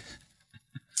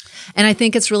 And I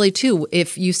think it's really, too,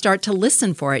 if you start to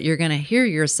listen for it, you're going to hear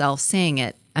yourself saying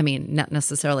it. I mean, not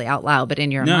necessarily out loud, but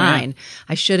in your mind.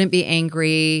 I shouldn't be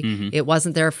angry. It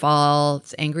wasn't their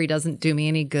fault. Angry doesn't do me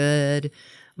any good.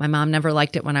 My mom never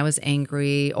liked it when I was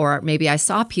angry. Or maybe I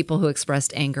saw people who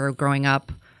expressed anger growing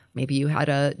up. Maybe you had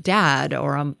a dad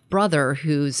or a brother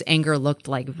whose anger looked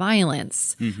like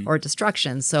violence or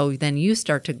destruction. So then you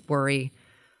start to worry,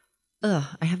 I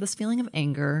have this feeling of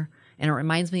anger. And it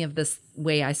reminds me of this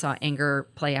way I saw anger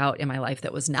play out in my life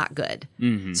that was not good.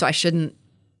 So I shouldn't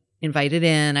invite it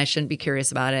in. I shouldn't be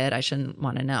curious about it. I shouldn't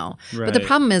want to know. But the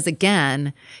problem is,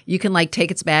 again, you can like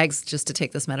take its bags, just to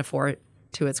take this metaphor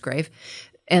to its grave,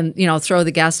 and, you know, throw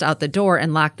the guest out the door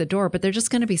and lock the door, but they're just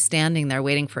going to be standing there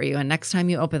waiting for you. And next time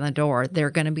you open the door, they're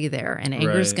going to be there and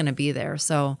anger is going to be there.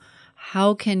 So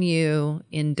how can you,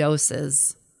 in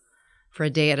doses for a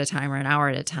day at a time or an hour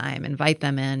at a time, invite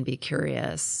them in, be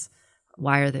curious?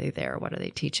 Why are they there? What are they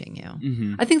teaching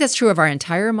you? I think that's true of our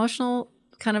entire emotional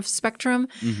kind of spectrum,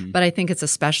 but I think it's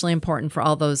especially important for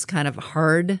all those kind of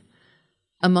hard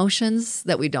emotions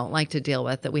that we don't like to deal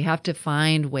with, that we have to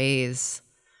find ways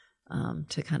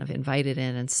to kind of invite it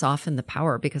in and soften the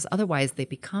power, because otherwise they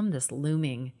become this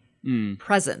looming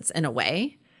presence in a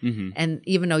way. And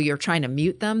even though you're trying to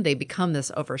mute them, they become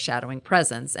this overshadowing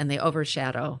presence, and they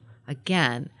overshadow,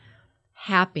 again,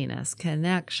 happiness,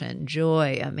 connection,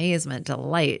 joy, amazement,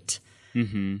 delight,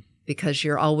 because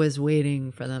you're always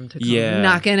waiting for them to come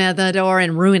knocking at the door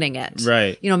and ruining it.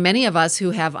 You know, many of us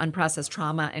who have unprocessed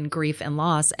trauma and grief and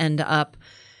loss end up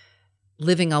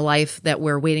living a life that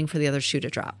we're waiting for the other shoe to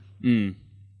drop.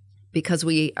 Because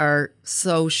we are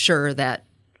so sure that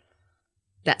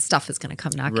that stuff is going to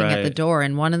come knocking at the door.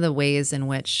 And one of the ways in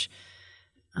which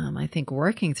I think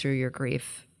working through your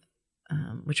grief,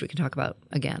 which we can talk about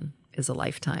again, is a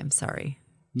lifetime. Sorry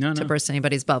to burst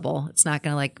anybody's bubble. It's not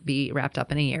going to like be wrapped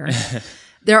up in a year.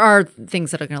 There are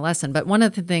things that are going to lessen. But one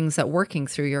of the things that working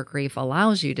through your grief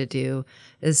allows you to do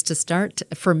is to start,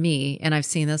 for me, and I've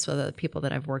seen this with the people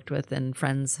that I've worked with and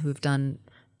friends who've done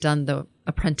the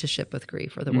apprenticeship with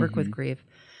grief or the work with grief,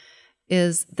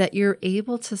 is that you're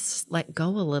able to let go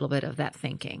a little bit of that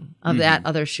thinking of that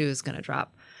other shoe is going to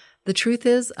drop. The truth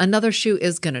is, another shoe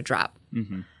is going to drop.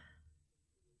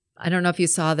 I don't know if you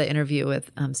saw the interview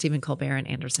with Stephen Colbert and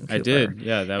Anderson Cooper. I did,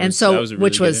 yeah. That was a really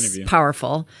which good was interview.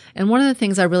 Powerful. And one of the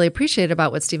things I really appreciated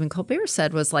about what Stephen Colbert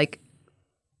said was like,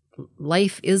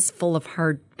 life is full of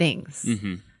hard things.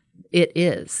 It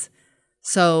is.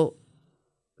 So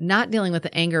not dealing with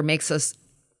the anger makes us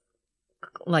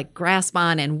like grasp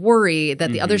on and worry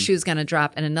that the other shoe is going to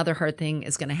drop and another hard thing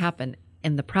is going to happen.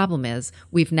 And the problem is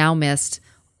we've now missed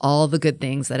all the good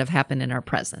things that have happened in our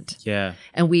present.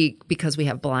 And because we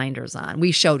have blinders on,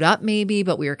 we showed up maybe,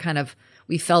 but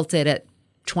we felt it at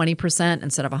 20%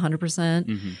 instead of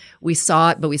 100%. We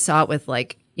saw it, but we saw it with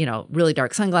like, you know, really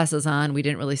dark sunglasses on. We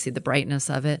didn't really see the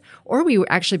brightness of it. Or we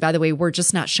were actually, by the way, we're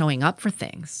just not showing up for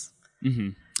things.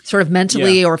 Sort of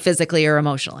mentally or physically or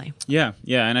emotionally. Yeah.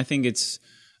 And I think it's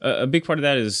a big part of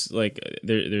that is like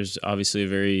there's obviously a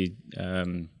very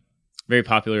very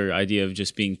popular idea of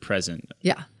just being present.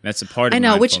 That's a part of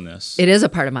mindfulness. It is a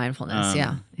part of mindfulness.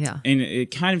 And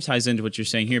it kind of ties into what you're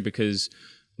saying here, because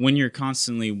when you're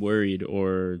constantly worried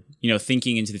or, you know,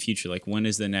 thinking into the future, like when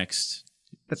is the next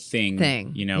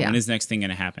thing you know, when is the next thing going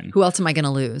to happen? Who else am I going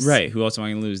to lose? Who else am I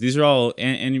going to lose? These are all,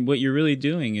 and what you're really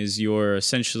doing is you're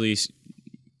essentially,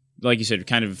 like you said,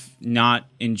 kind of not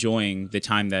enjoying the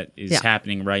time that is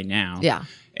happening right now.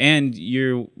 And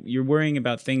you're worrying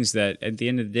about things that at the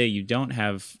end of the day you don't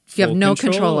have full you have no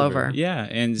control over.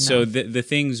 So the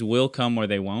things will come or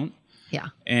they won't.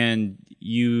 And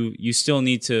you still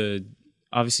need to,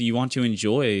 obviously you want to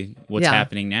enjoy what's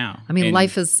happening now. I mean,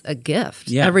 life is a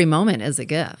gift. Every moment is a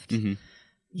gift.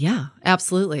 Yeah,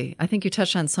 absolutely. I think you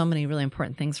touched on so many really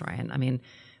important things, Ryan. I mean,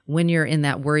 when you're in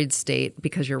that worried state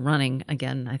because you're running,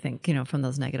 again, I think, you know, from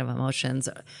those negative emotions,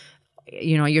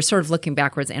 you're sort of looking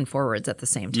backwards and forwards at the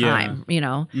same time,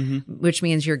 which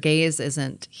means your gaze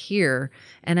isn't here.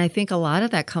 And I think a lot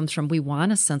of that comes from, we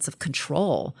want a sense of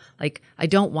control. Like, I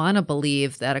don't want to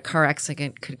believe that a car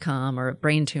accident could come, or a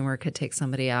brain tumor could take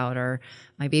somebody out, or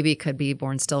my baby could be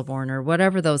born stillborn, or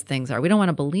whatever those things are. We don't want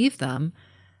to believe them.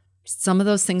 Some of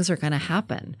those things are going to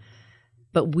happen.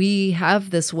 But we have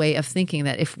this way of thinking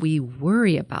that if we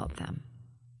worry about them,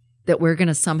 that we're going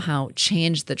to somehow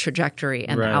change the trajectory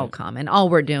and the outcome. And all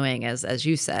we're doing is, as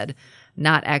you said,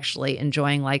 not actually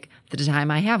enjoying like the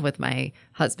time I have with my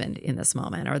husband in this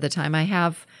moment, or the time I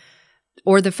have,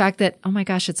 or the fact that, oh my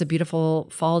gosh, it's a beautiful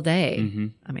fall day. Mm-hmm.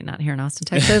 I mean, not here in Austin,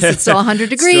 Texas. It's still 100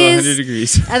 degrees. Still 100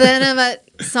 degrees. And then I'm at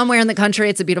somewhere in the country,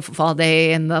 it's a beautiful fall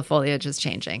day and the foliage is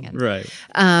changing.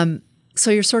 And, so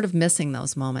you're sort of missing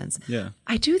those moments. Yeah.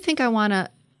 I do think I want to,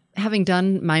 having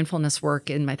done mindfulness work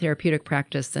in my therapeutic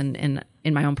practice and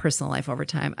in my own personal life over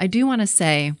time, I do want to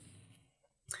say,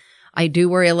 I do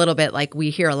worry a little bit, like we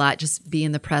hear a lot, just be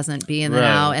in the present, be in the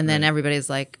now. And then everybody's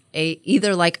like,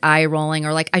 either like eye rolling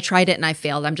or like, I tried it and I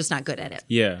failed. I'm just not good at it.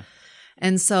 Yeah.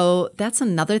 And so that's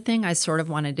another thing I sort of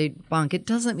want to debunk. It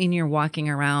doesn't mean you're walking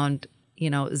around,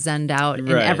 zenned out in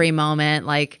every moment,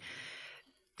 like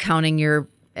counting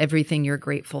everything you're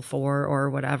grateful for or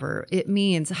whatever. It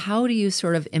means, how do you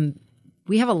sort of,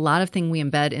 we have a lot of things we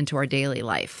embed into our daily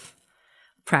life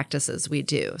practices we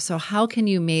do. So how can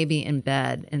you maybe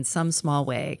embed in some small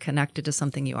way, connected to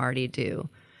something you already do,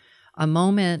 a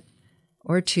moment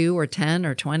or 2 or 10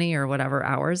 or 20 or whatever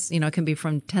hours, it can be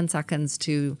from 10 seconds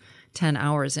to 10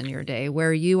 hours in your day,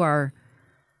 where you are,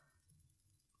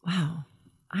 wow,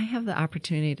 I have the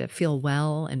opportunity to feel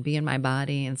well and be in my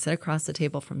body and sit across the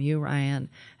table from you, Ryan,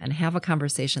 and have a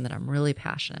conversation that I'm really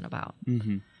passionate about.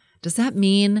 Mm-hmm. Does that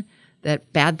mean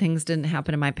that bad things didn't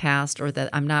happen in my past, or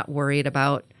that I'm not worried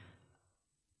about,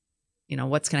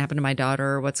 what's going to happen to my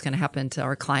daughter, or what's going to happen to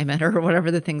our climate, or whatever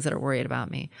the things that are worried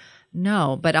about me?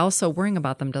 No, but also worrying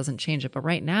about them doesn't change it. But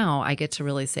right now I get to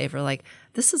really savor, like,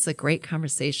 this is a great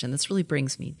conversation. This really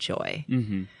brings me joy.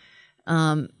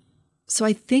 Mm-hmm. So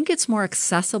I think it's more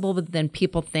accessible than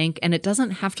people think, and it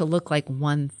doesn't have to look like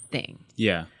one thing.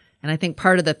 Yeah. And I think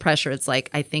part of the pressure, it's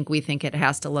like, we think it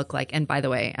has to look like, and by the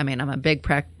way, I mean, I'm a big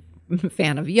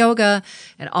fan of yoga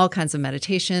and all kinds of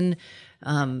meditation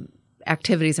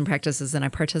activities and practices, and I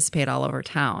participate all over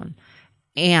town.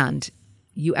 And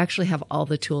you actually have all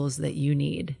the tools that you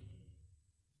need.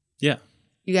 Yeah.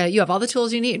 You have all the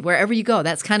tools you need wherever you go.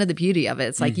 That's kind of the beauty of it.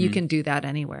 It's like, you can do that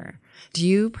anywhere. Do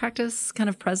you practice kind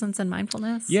of presence and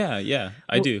mindfulness? Yeah,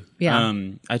 I do. Yeah.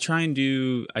 I try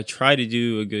to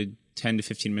do a good 10 to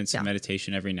 15 minutes of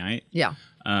meditation every night. Yeah.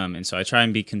 And so I try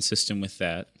and be consistent with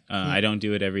that. I don't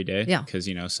do it every day because,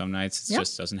 some nights it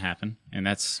just doesn't happen, and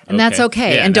that's okay. That's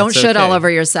okay. Yeah, and don't shit all over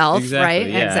yourself, right?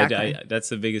 Yeah, exactly. That's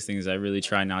the biggest thing, is I really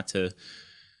try not to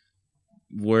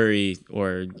worry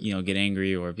or get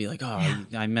angry or be like,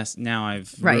 I messed, now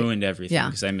I've ruined everything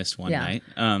because I missed one night.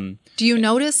 Do you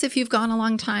notice if you've gone a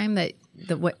long time that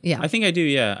I think I do.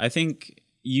 Yeah, I think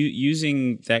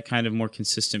using that kind of more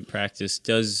consistent practice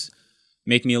does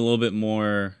make me a little bit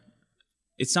more.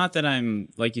 It's not that I'm,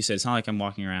 like you said, it's not like I'm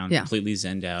walking around completely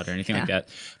zenned out or anything like that.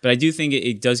 But I do think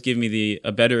it does give me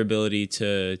a better ability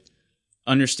to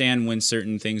understand when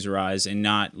certain things arise and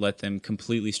not let them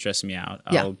completely stress me out.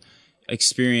 I'll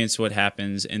experience what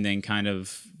happens and then kind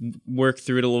of work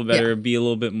through it a little better, be a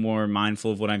little bit more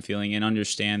mindful of what I'm feeling, and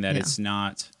understand that it's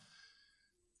not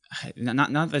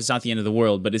that it's not the end of the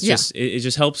world, but it's just it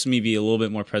just helps me be a little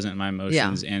bit more present in my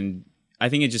emotions, and I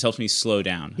think it just helps me slow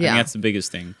down. I think that's the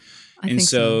biggest thing. And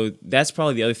so that's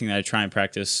probably the other thing that I try and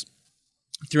practice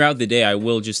throughout the day. I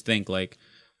will just think, like,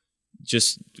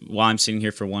 just while I'm sitting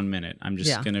here for 1 minute, I'm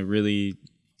just going to really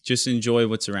just enjoy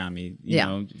what's around me, you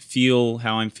know, feel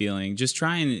how I'm feeling. Just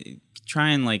try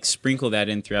and like sprinkle that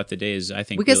in throughout the day is, I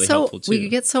think, really helpful too. We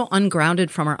get so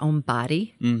ungrounded from our own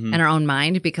body and our own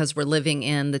mind because we're living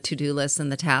in the to-do list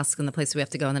and the tasks and the place we have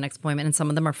to go in the next appointment. And some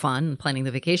of them are fun, planning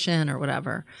the vacation or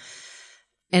whatever.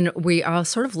 And we all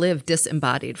sort of live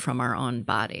disembodied from our own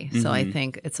body. So I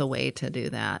think it's a way to do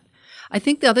that. I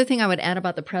think the other thing I would add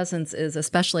about the presence is,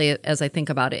 especially as I think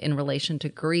about it in relation to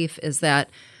grief, is that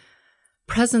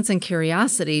presence and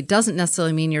curiosity doesn't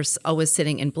necessarily mean you're always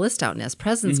sitting in blissed outness.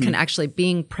 Presence can actually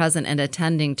being present and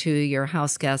attending to your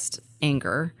house guest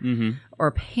anger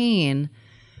or pain.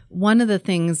 One of the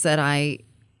things that I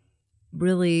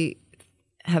really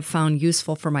have found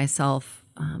useful for myself,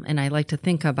 and I like to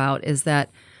think about, is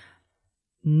that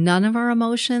none of our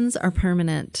emotions are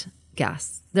permanent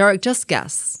guests. They're just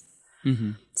guests.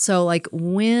 So like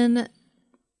when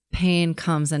pain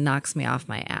comes and knocks me off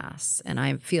my ass and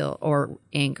I feel, or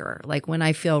anger, like when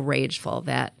I feel rageful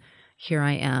that here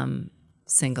I am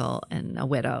single and a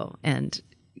widow and,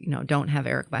 don't have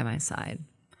Eric by my side.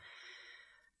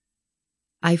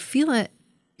 I feel it.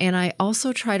 And I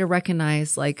also try to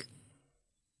recognize like,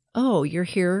 oh, you're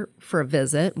here for a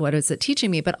visit. What is it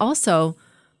teaching me? But also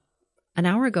an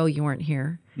hour ago, you weren't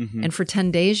here. Mm-hmm. And for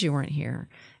 10 days, you weren't here.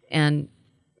 And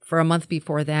for a month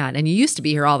before that, and you used to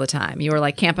be here all the time. You were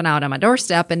like camping out on my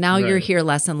doorstep, and now you're here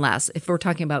less and less, if we're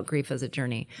talking about grief as a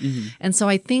journey. Mm-hmm. And so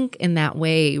I think in that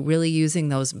way, really using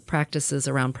those practices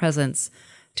around presence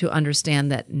to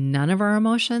understand that none of our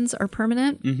emotions are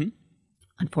permanent. Mm-hmm.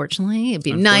 Unfortunately, it'd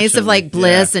be nice if like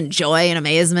bliss and joy and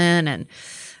amazement and,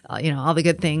 all the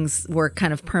good things were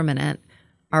kind of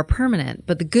are permanent.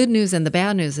 But the good news and the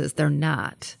bad news is they're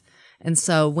not. And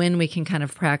so when we can kind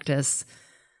of practice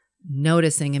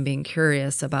noticing and being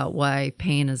curious about why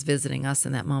pain is visiting us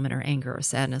in that moment, or anger or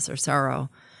sadness or sorrow,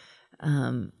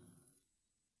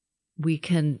 we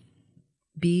can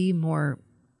be more,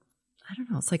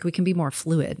 it's like we can be more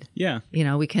fluid. Yeah.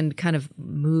 We can kind of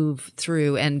move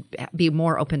through and be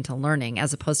more open to learning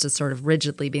as opposed to sort of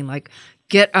rigidly being like,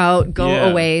 get out, go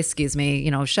away,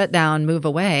 shut down, move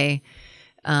away.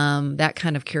 That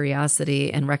kind of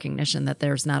curiosity and recognition that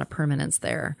there's not a permanence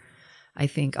there, I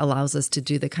think allows us to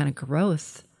do the kind of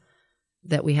growth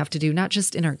that we have to do, not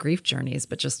just in our grief journeys,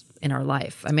 but just in our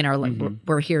life. I mean,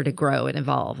 we're here to grow and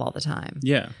evolve all the time.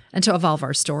 Yeah. And to evolve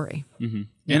our story. Mm-hmm.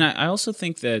 Yeah. And I also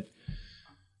think that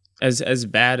as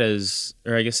bad as,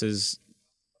 or I guess as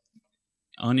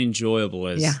unenjoyable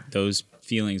as those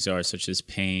feelings are, such as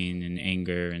pain and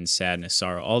anger and sadness,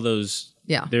 sorrow, all those,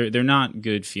 they're not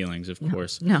good feelings, of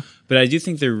course. No. But I do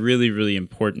think they're really, really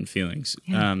important feelings.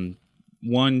 Yeah.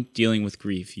 One, dealing with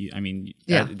grief.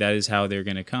 That is how they're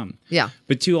going to come. Yeah.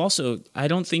 But two, also, I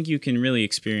don't think you can really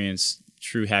experience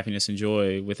true happiness and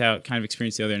joy without kind of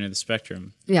experiencing the other end of the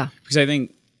spectrum. Yeah. Because I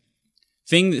think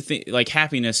like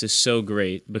happiness is so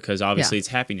great because obviously it's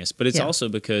happiness, but it's also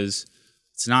because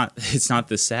it's not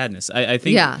the sadness. I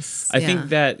think think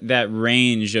that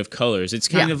range of colors, it's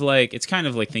kind of like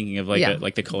thinking of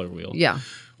like the color wheel. Yeah.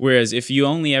 Whereas if you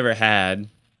only ever had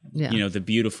the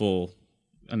beautiful,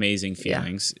 amazing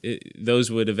feelings, those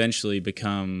would eventually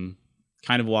become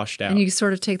kind of washed out. And you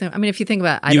sort of take them. I mean, if you think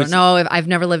about, I don't know if I've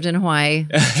never lived in Hawaii,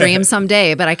 dream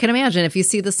someday, but I can imagine if you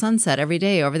see the sunset every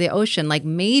day over the ocean, like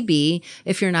maybe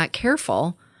if you're not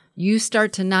careful, you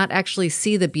start to not actually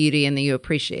see the beauty and then you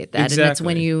appreciate that. Exactly. And it's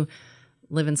when you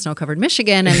live in snow-covered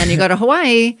Michigan and then you go to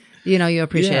Hawaii, you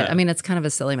appreciate it. I mean, it's kind of a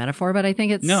silly metaphor, but I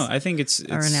think it's... No, I think it's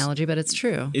our analogy, but it's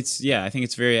true. I think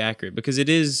it's very accurate because it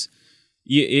is...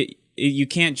 You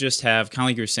can't just have, kind of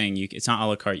like you were saying, it's not a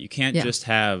la carte. You can't just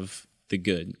have the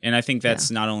good. And I think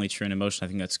that's not only true in emotion, I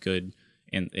think that's good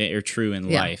or true in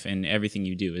life and everything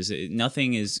you do.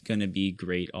 Nothing is going to be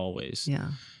great always. Yeah.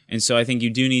 And so I think you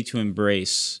do need to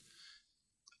embrace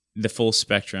the full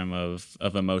spectrum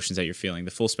of emotions that you're feeling,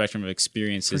 the full spectrum of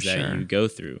experiences that you go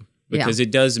through. Because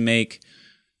it does make,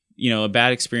 a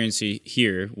bad experience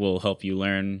here will help you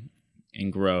learn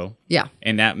and grow. Yeah.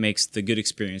 And that makes the good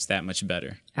experience that much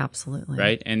better. Absolutely.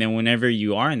 Right? And then whenever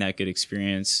you are in that good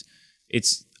experience,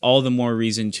 it's all the more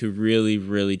reason to really,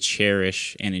 really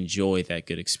cherish and enjoy that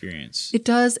good experience. It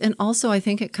does. And also I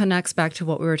think it connects back to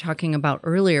what we were talking about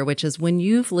earlier, which is when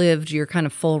you've lived your kind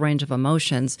of full range of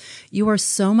emotions, you are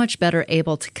so much better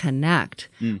able to connect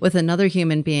with another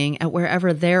human being at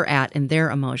wherever they're at in their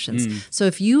emotions. So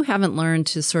if you haven't learned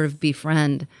to sort of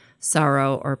befriend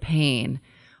sorrow or pain,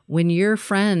 when your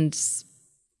friend's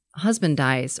husband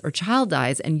dies or child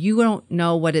dies and you don't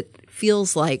know what it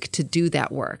feels like to do that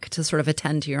work, to sort of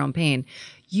attend to your own pain,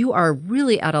 you are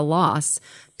really at a loss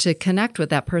to connect with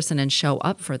that person and show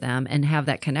up for them and have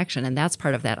that connection. And that's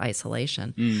part of that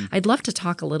isolation. I'd love to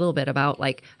talk a little bit about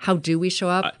like, how do we show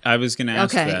up? I was going to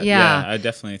ask that. Yeah, I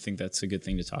definitely think that's a good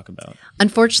thing to talk about.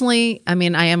 Unfortunately, I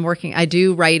mean, I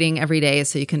do writing every day,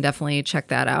 so you can definitely check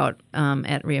that out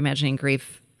at Reimagining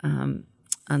Grief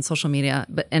on social media,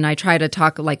 and I try to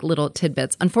talk like little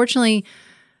tidbits. Unfortunately,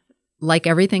 like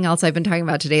everything else I've been talking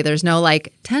about today, there's no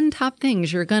like 10 top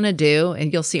things you're going to do,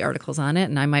 and you'll see articles on it,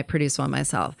 and I might produce one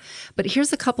myself. But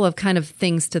here's a couple of kind of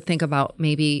things to think about.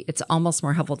 Maybe it's almost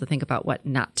more helpful to think about what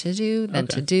not to do than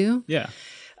to do. Yeah.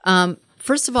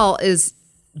 First of all is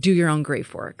do your own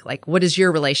grief work. Like, what is your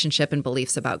relationship and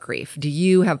beliefs about grief? Do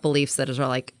you have beliefs that are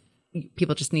like,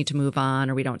 people just need to move on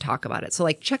or we don't talk about it? So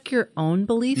like check your own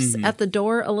beliefs at the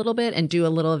door a little bit and do a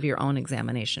little of your own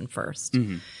examination first.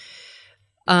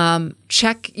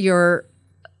 Check your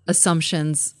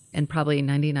assumptions, and probably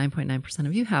 99.9%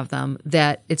 of you have them,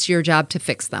 that it's your job to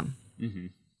fix them.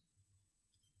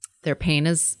 their pain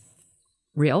is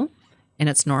real and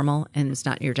it's normal and it's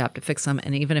not your job to fix them.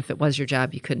 And even if it was your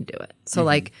job, you couldn't do it. So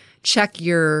like check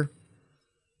your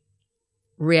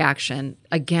reaction,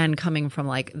 again, coming from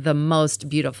like the most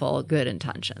beautiful, good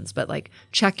intentions, but like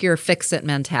check your fix it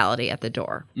mentality at the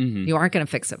door. You aren't going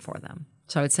to fix it for them.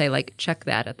 So I would say like check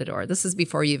that at the door. This is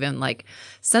before you even like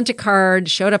sent a card,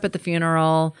 showed up at the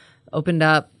funeral, opened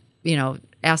up, you know,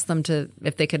 asked them to,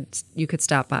 if they could, you could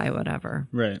stop by, whatever.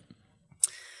 Right.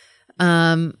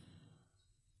 I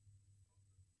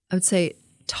would say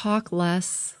talk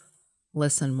less,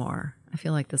 listen more. I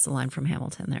feel like this is a line from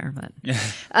Hamilton there,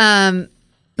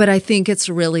 but I think it's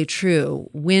really true.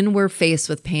 When we're faced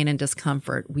with pain and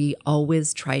discomfort, we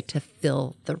always try to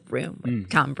fill the room with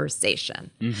conversation.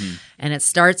 And it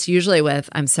starts usually with,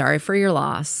 I'm sorry for your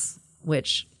loss,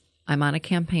 which I'm on a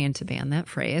campaign to ban that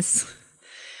phrase.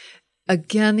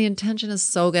 Again, the intention is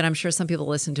so good. I'm sure some people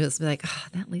listen to this and be like, oh,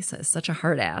 that Lisa is such a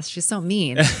hard ass. She's so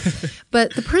mean.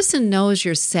 But the person knows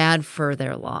you're sad for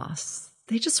their loss.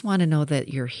 They just want to know that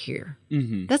you're here.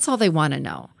 That's all they want to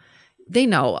know. They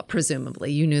know,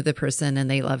 presumably, you knew the person and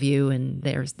they love you and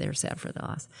they're sad for the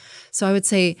loss. So I would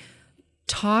say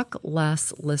talk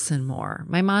less, listen more.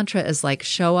 My mantra is like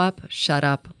show up, shut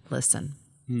up, listen.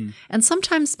 And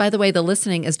sometimes, by the way, the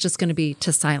listening is just going to be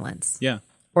to silence. Yeah.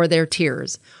 Or their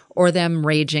tears or them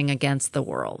raging against the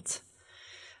world.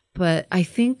 But I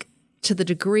think to the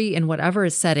degree in whatever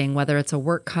setting, whether it's a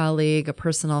work colleague, a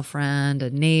personal friend, a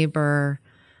neighbor,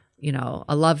 you know,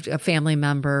 a family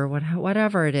member,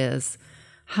 whatever it is,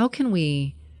 how can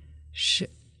we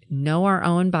know our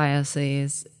own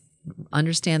biases,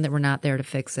 understand that we're not there to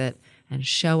fix it, and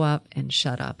show up and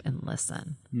shut up and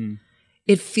listen?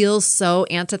 It feels so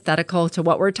antithetical to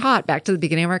what we're taught back to the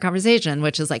beginning of our conversation,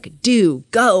 which is like do,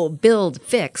 go, build,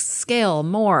 fix, scale,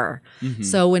 more.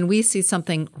 So when we see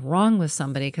something wrong with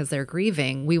somebody because they're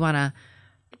grieving, we want to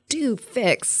do,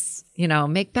 fix, you know,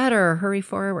 make better, hurry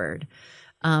forward.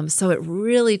 So it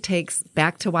really takes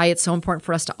back to why it's so important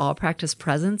for us to all practice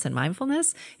presence and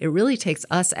mindfulness. It really takes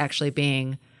us actually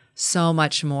being so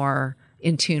much more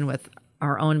in tune with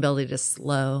our own ability to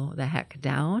slow the heck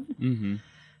down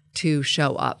to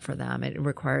show up for them. It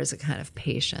requires a kind of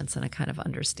patience and a kind of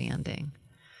understanding.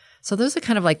 So those are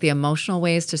kind of like the emotional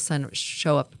ways to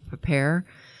show up, prepare.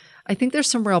 I think there's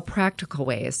some real practical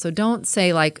ways. So don't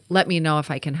say like, let me know if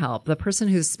I can help. The person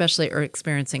who's especially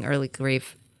experiencing early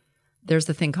grief, there's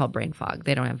the thing called brain fog.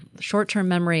 They don't have short-term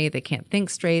memory. They can't think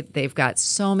straight. They've got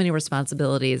so many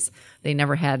responsibilities they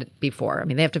never had before. I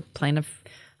mean, they have to plan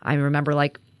I remember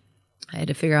like I had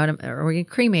to figure out, are we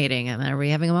cremating? Are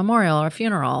we having a memorial or a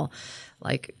funeral?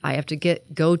 Like I have to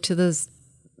go to those,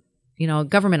 you know,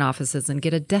 government offices and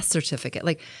get a death certificate.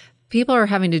 Like people are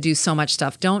having to do so much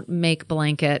stuff. Don't make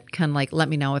blanket kind of like, let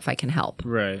me know if I can help.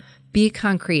 Right. Be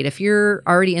concrete. If you're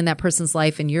already in that person's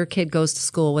life and your kid goes to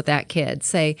school with that kid,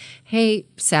 say, hey,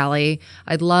 Sally,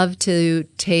 I'd love to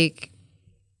take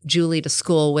Julie to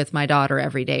school with my daughter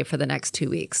every day for the next 2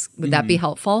 weeks. Would that be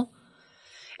helpful?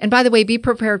 And by the way, be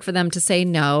prepared for them to say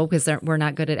no, because we're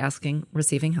not good at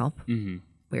receiving help.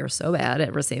 We are so bad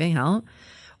at receiving help.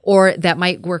 Or that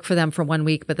might work for them for 1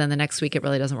 week, but then the next week it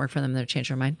really doesn't work for them. They'll change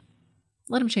their mind.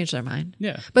 Let them change their mind.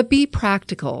 Yeah. But be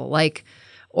practical. Like,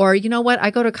 or you know what? I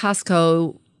go to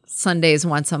Costco Sundays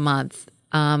once a month.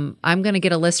 I'm going to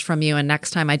get a list from you, and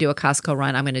next time I do a Costco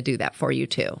run, I'm going to do that for you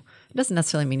too. It doesn't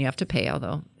necessarily mean you have to pay,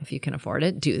 although if you can afford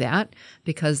it, do that,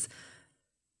 because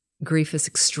grief is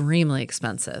extremely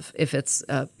expensive if it's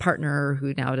a partner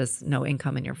who now has no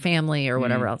income in your family or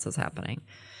whatever else is happening.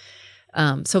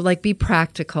 So like be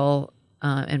practical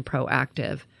and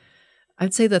proactive.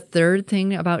 I'd say the third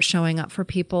thing about showing up for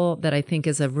people that I think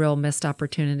is a real missed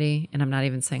opportunity, and I'm not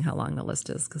even saying how long the list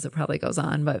is because it probably goes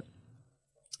on, but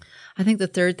I think the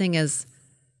third thing is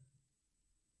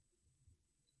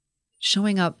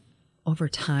showing up over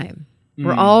time.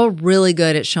 We're all really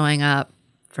good at showing up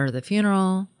for the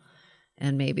funeral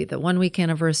and maybe the 1 week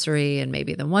anniversary and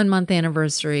maybe the 1 month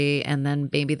anniversary and then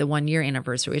maybe the 1 year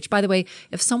anniversary, which by the way,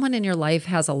 if someone in your life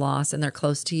has a loss and they're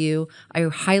close to you, I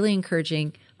highly encourage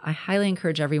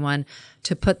everyone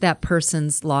to put that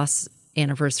person's loss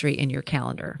anniversary in your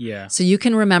calendar. Yeah. So you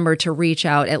can remember to reach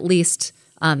out at least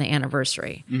on the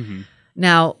anniversary.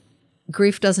 Now,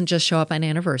 grief doesn't just show up on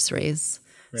anniversaries.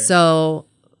 Right. So,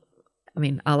 I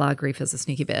mean, a la grief is a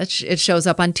sneaky bitch. It shows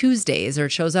up on Tuesdays, or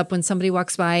it shows up when somebody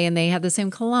walks by and they have the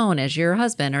same cologne as your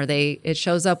husband, or it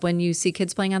shows up when you see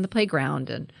kids playing on the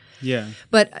playground. And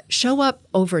but show up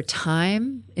over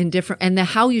time in different, and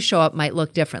how you show up might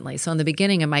look differently. So in the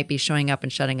beginning, it might be showing up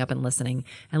and shutting up and listening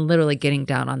and literally getting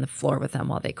down on the floor with them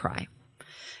while they cry.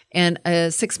 And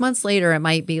 6 months later, it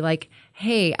might be like,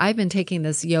 hey, I've been taking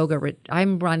this yoga.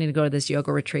 I'm wanting to go to this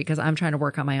yoga retreat because I'm trying to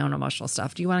work on my own emotional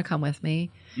stuff. Do you want to come with me?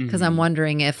 Because I'm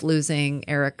wondering if losing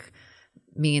Eric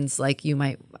means like you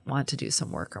might want to do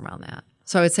some work around that.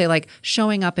 So I would say like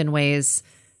showing up in ways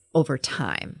over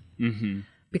time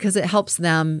because it helps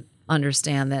them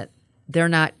understand that they're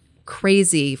not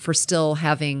crazy for still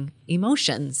having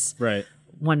emotions. Right.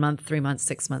 1 month, 3 months,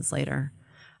 6 months later.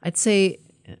 I'd say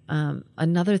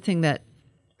another thing that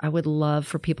I would love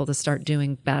for people to start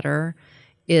doing better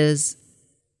is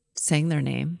saying their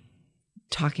name,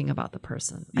 talking about the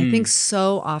person. I think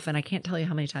so often, I can't tell you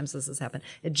how many times this has happened.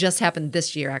 It just happened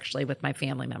this year, actually, with my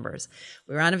family members.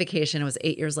 We were on a vacation. It was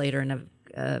 8 years later, and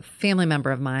a family member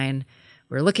of mine,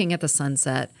 we were looking at the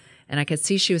sunset, and I could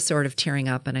see she was sort of tearing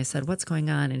up. And I said, what's going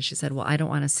on? And she said, well, I don't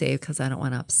want to say because I don't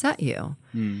want to upset you.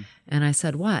 And I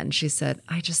said, what? And she said,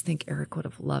 I just think Eric would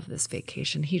have loved this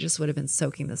vacation. He just would have been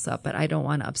soaking this up, but I don't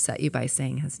want to upset you by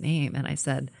saying his name. And I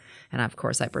said, and of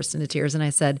course I burst into tears and I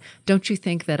said, don't you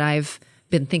think that I've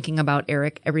been thinking about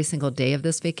Eric every single day of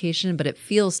this vacation? But it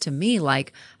feels to me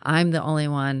like I'm the only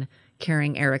one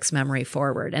carrying Eric's memory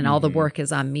forward. And all the work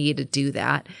is on me to do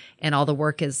that. And all the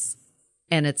work is,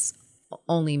 and it's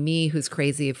only me who's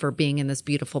crazy for being in this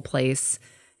beautiful place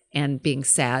and being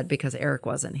sad because Eric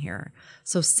wasn't here.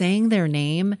 So saying their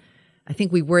name, I think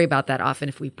we worry about that often.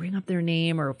 If we bring up their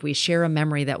name or if we share a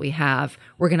memory that we have,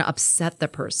 we're going to upset the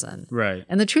person. Right.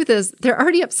 And the truth is they're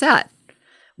already upset.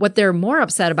 What they're more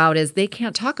upset about is they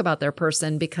can't talk about their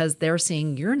person because they're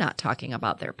seeing you're not talking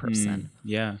about their person.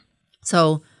 Yeah.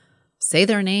 So say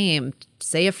their name,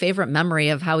 say a favorite memory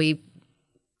of how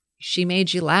she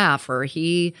made you laugh or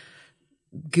he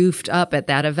goofed up at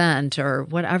that event or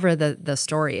whatever the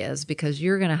story is, because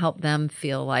you're going to help them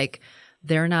feel like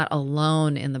they're not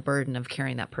alone in the burden of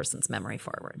carrying that person's memory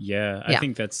forward. Yeah, I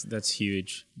think that's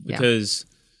huge because,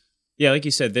 like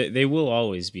you said, they will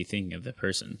always be thinking of the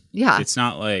person. Yeah. It's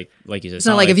not like you said. It's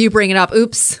not like if you bring it up,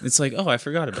 oops. It's like, oh, I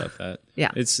forgot about that.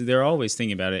 Yeah. They're always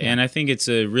thinking about it. Yeah. And I think it's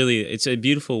a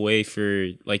beautiful way for,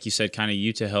 like you said, kind of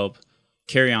you to help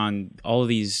carry on all of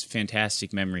these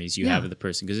fantastic memories you have of the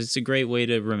person, because it's a great way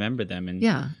to remember them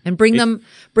and bring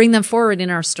them forward in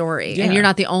our story. And you're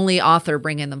not the only author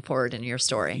bringing them forward in your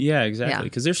story. Yeah, exactly.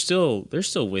 Because they're still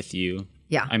with you.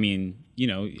 Yeah. I mean,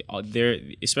 they're,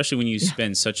 especially when you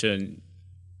spend such a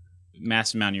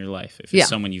massive amount of your life. If it's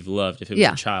someone you've loved, if it was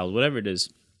a child, whatever it is,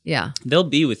 they'll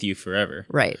be with you forever.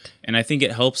 Right. And I think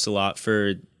it helps a lot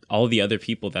for all the other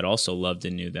people that also loved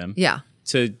and knew them. Yeah.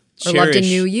 To or loved and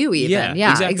knew you even.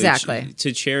 Yeah, exactly.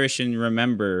 To cherish and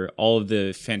remember all of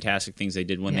the fantastic things they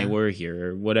did when they were here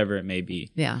or whatever it may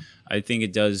be. Yeah. I think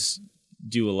it does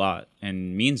do a lot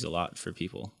and means a lot for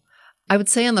people. I would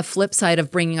say on the flip side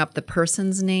of bringing up the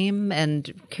person's name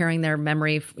and carrying their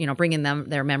memory, bringing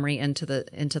their memory into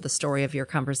the story of your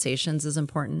conversations is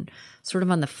important. Sort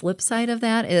of on the flip side of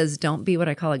that is don't be what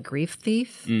I call a grief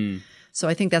thief. So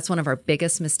I think that's one of our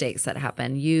biggest mistakes that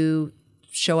happen. You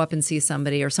show up and see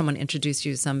somebody or someone introduce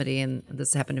you to somebody, and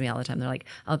this happened to me all the time. They're like,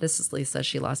 oh, this is Lisa.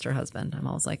 She lost her husband. I'm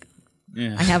always like,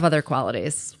 I have other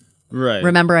qualities. Right.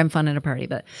 Remember, I'm fun at a party.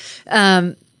 But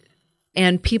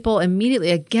and people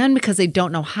immediately, again, because they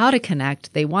don't know how to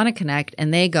connect, they want to connect,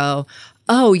 and they go,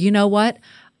 oh, you know what?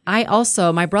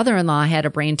 My brother-in-law had a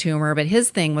brain tumor, but his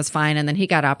thing was fine, and then he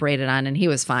got operated on, and he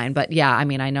was fine. But yeah, I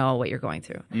mean, I know what you're going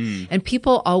through. And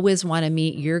people always want to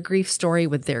meet your grief story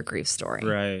with their grief story.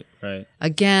 Right.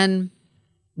 Again,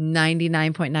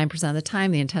 99.9% of the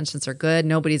time, the intentions are good.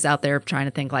 Nobody's out there trying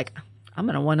to think like, I'm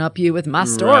going to one-up you with my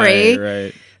story.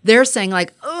 Right. They're saying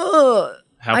like, oh,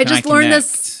 I just learned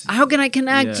this. How can I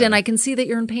connect? Yeah. And I can see that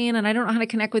you're in pain and I don't know how to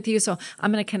connect with you. So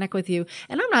I'm going to connect with you.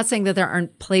 And I'm not saying that there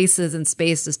aren't places and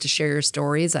spaces to share your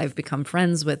stories. I've become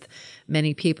friends with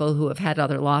many people who have had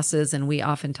other losses, and we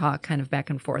often talk kind of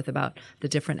back and forth about the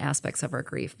different aspects of our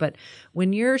grief. But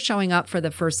when you're showing up for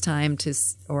the first time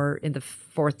or in the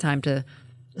fourth time to,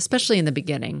 especially in the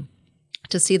beginning,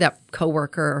 to see that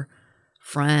coworker,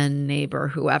 friend, neighbor,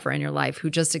 whoever in your life who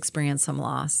just experienced some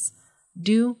loss,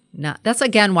 do not. That's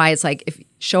again why it's like, if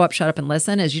show up, shut up, and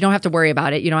listen, is you don't have to worry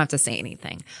about it. You don't have to say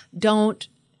anything. Don't,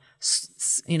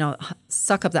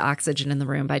 suck up the oxygen in the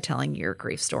room by telling your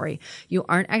grief story. You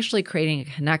aren't actually creating a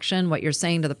connection. What you're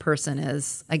saying to the person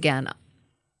is, again,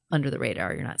 under the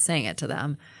radar. You're not saying it to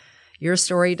them. Your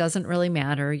story doesn't really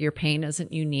matter. Your pain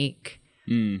isn't unique.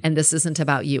 And this isn't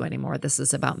about you anymore. This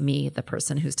is about me, the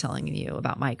person who's telling you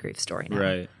about my grief story now.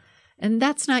 Right. And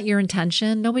that's not your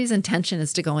intention. Nobody's intention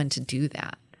is to go in to do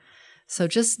that. So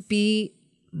just be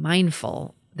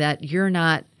mindful that you're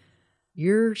not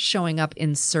you're showing up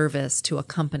in service to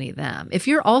accompany them. If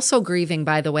you're also grieving,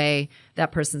 by the way,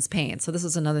 that person's pain. So this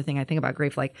is another thing I think about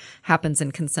grief, like happens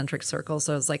in concentric circles.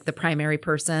 So it's like the primary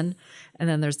person, and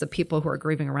then there's the people who are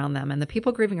grieving around them. And the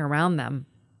people grieving around them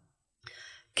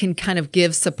can kind of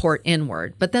give support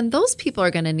inward. But then those people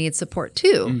are going to need support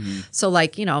too. Mm-hmm. So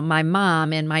like, my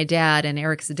mom and my dad and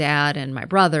Eric's dad and my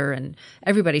brother and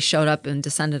everybody showed up and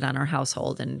descended on our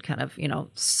household and kind of,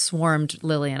 swarmed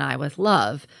Lily and I with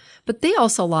love. But they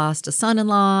also lost a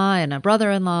son-in-law and a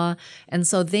brother-in-law. And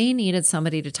so they needed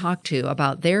somebody to talk to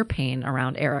about their pain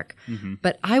around Eric. Mm-hmm.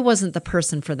 But I wasn't the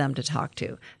person for them to talk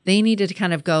to. They needed to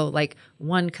kind of go like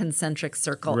one concentric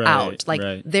circle out, like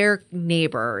their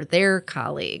neighbor, their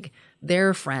colleague,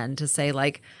 their friend, to say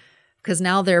like, because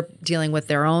now they're dealing with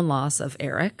their own loss of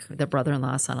Eric, their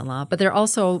brother-in-law, son-in-law, but they're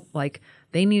also like,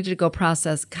 they needed to go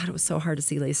process, God, it was so hard to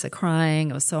see Lisa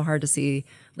crying. It was so hard to see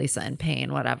Lisa in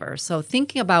pain, whatever. So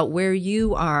thinking about where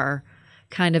you are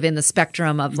kind of in the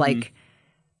spectrum of like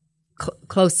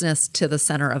closeness to the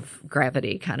center of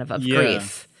gravity, kind of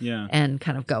grief, and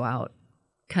kind of go out,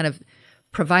 kind of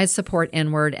provide support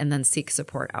inward and then seek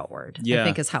support outward, I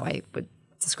think is how I would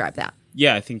describe that.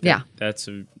 Yeah, I think that's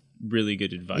a really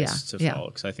good advice to follow,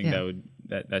 because I think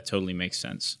that totally makes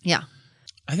sense. Yeah.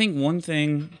 I think one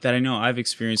thing that I know I've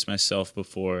experienced myself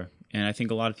before, and I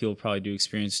think a lot of people probably do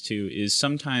experience too, is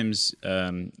sometimes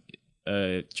during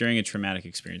a traumatic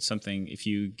experience, something, if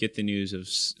you get the news of,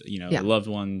 a loved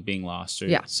one being lost or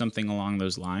something along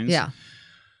those lines,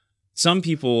 some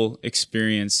people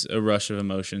experience a rush of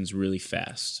emotions really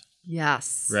fast.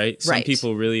 Yes. Right? Some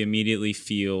people really immediately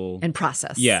feel... and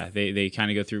process. Yeah, they kind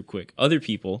of go through quick. Other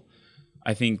people,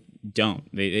 I think, don't.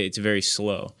 It's very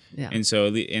slow. Yeah.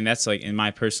 And that's like, in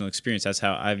my personal experience, that's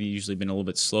how I've usually been a little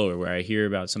bit slower, where I hear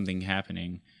about something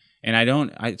happening and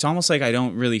it's almost like I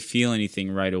don't really feel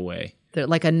anything right away.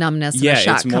 Like a numbness and a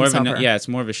shock comes over. It's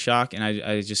more of a shock, and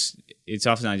it's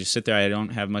often I just sit there, I don't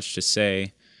have much to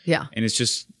say. Yeah. And it's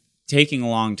just taking a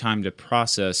long time to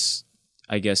process,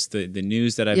 I guess, the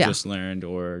news that I've just learned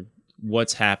or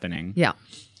what's happening. Yeah.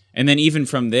 And then even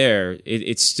from there,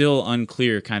 it's still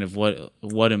unclear kind of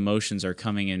what emotions are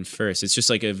coming in first. It's just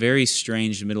like a very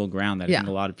strange middle ground that I think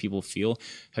a lot of people feel.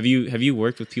 Have you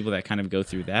worked with people that kind of go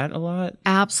through that a lot?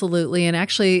 Absolutely. And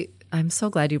actually, I'm so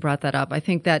glad you brought that up. I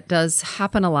think that does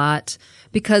happen a lot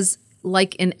because,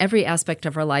 like in every aspect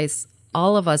of our lives,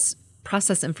 all of us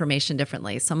process information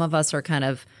differently. Some of us are kind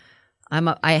of,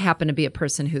 I happen to be a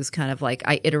person who's kind of like,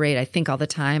 I iterate, I think all the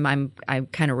time. I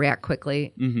kind of react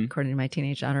quickly, according to my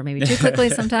teenage daughter, maybe too quickly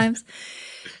sometimes.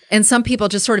 And some people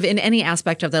just sort of in any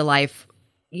aspect of their life,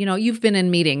 you've been in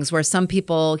meetings where some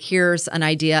people hears an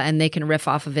idea and they can riff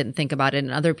off of it and think about it.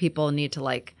 And other people need to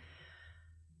like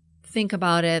think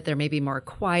about it. They're maybe more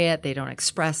quiet. They don't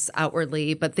express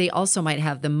outwardly, but they also might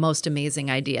have the most amazing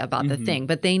idea about the thing,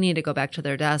 but they need to go back to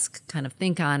their desk, kind of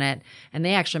think on it. And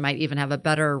they actually might even have a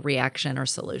better reaction or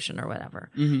solution or whatever.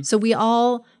 So we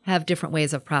all have different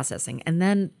ways of processing. And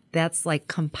then that's like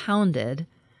compounded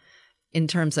in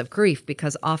terms of grief,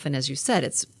 because often, as you said,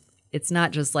 it's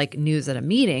not just like news at a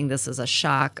meeting. This is a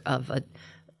shock of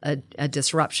a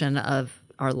disruption of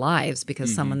our lives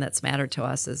because someone that's mattered to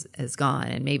us is gone,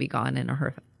 and maybe gone in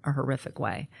a horrific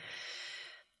way.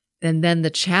 And then the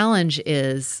challenge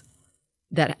is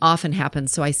that often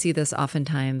happens. So I see this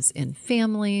oftentimes in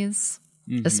families,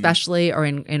 especially, or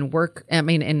in work. I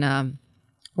mean, in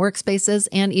workspaces,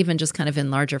 and even just kind of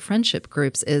in larger friendship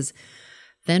groups. Is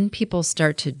then people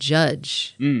start to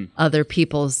judge other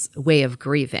people's way of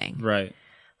grieving. Right.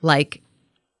 Like,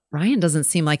 Ryan doesn't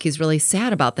seem like he's really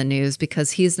sad about the news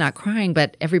because he's not crying,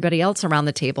 but everybody else around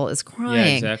the table is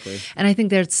crying. Yeah, exactly. And I think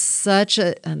there's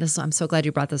I'm so glad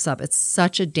you brought this up. It's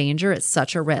such a danger. It's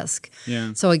such a risk.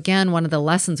 Yeah. So again, one of the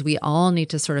lessons we all need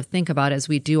to sort of think about as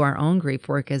we do our own grief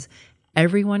work is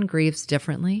everyone grieves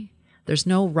differently. There's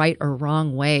no right or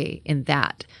wrong way in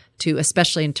that,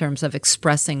 especially in terms of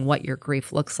expressing what your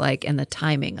grief looks like and the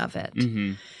timing of it.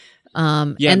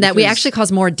 And that we actually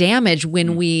cause more damage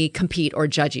when we compete or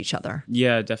judge each other.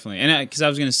 Yeah, definitely. And because I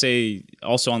was going to say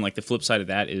also on like the flip side of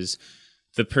that is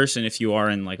the person, if you are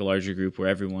in like a larger group where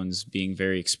everyone's being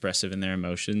very expressive in their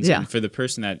emotions, and for the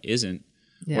person that isn't,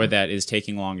 or that is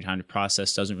taking a long time to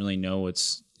process, doesn't really know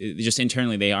just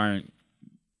internally they aren't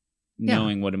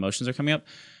knowing what emotions are coming up.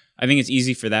 I think it's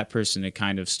easy for that person to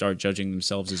kind of start judging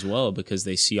themselves as well because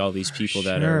they see all these people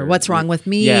that are... What's wrong with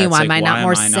me? Why am I not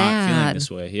more sad? Why am I not feeling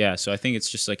this way? Yeah, so I think it's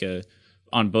just like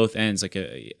on both ends,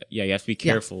 you have to be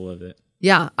careful of it.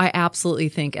 Yeah, I absolutely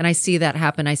think, and I see that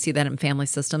happen. I see that in family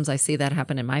systems. I see that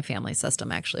happen in my family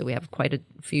system, actually. We have quite a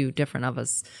few different of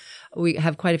us we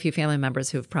have quite a few family members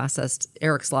who have processed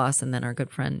Eric's loss and then our good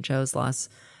friend Joe's loss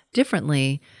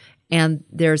differently. And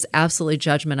there's absolutely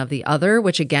judgment of the other,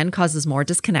 which again causes more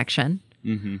disconnection.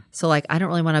 Mm-hmm. So like, I don't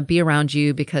really want to be around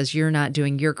you because you're not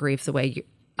doing your grief the way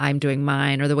I'm doing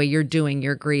mine, or the way you're doing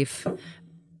your grief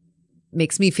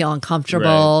makes me feel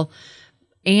uncomfortable.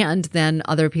 Right. And then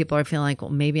other people are feeling like,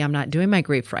 well, maybe I'm not doing my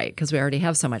grief right because we already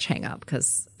have so much hang up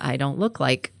because I don't look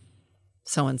like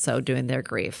so-and-so doing their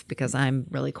grief because I'm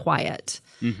really quiet,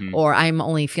 or I'm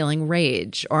only feeling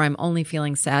rage, or I'm only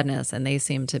feeling sadness and they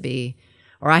seem to be,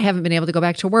 or I haven't been able to go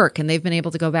back to work and they've been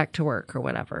able to go back to work or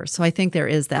whatever. So I think there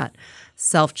is that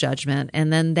self-judgment.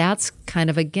 And then that's kind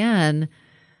of, again,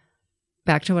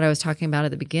 back to what I was talking about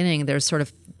at the beginning, there's sort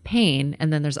of pain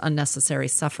and then there's unnecessary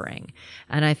suffering.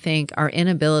 And I think our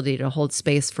inability to hold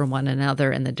space for one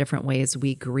another in the different ways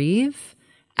we grieve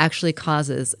actually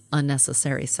causes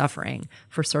unnecessary suffering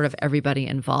for sort of everybody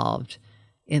involved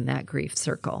in that grief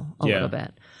circle a little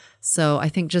bit. So I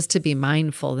think just to be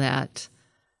mindful that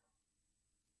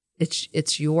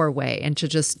it's your way, and to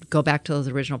just go back to those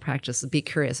original practices, be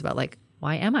curious about like,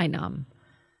 why am I numb?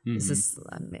 Is this,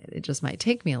 it just might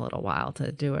take me a little while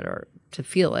to do it or to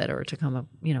feel it or to come up,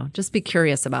 just be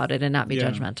curious about it and not be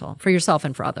judgmental for yourself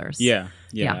and for others. Yeah,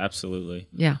 absolutely.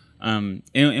 Yeah.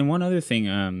 And one other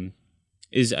thing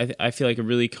is I feel like a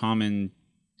really common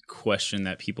question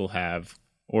that people have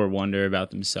or wonder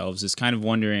about themselves is kind of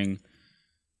wondering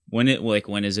when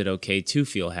is it okay to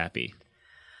feel happy?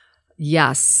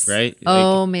 Yes. Right?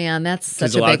 Oh, man, that's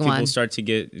such a big one. Because a lot of people start to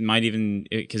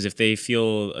because if they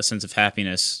feel a sense of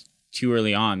happiness too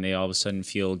early on, they all of a sudden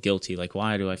feel guilty. Like,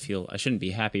 why do I feel I shouldn't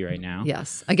be happy right now?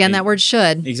 Yes. Again, that word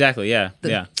should. Exactly. Yeah.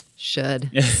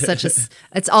 Should.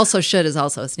 It's also should is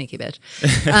also a sneaky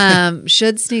bitch.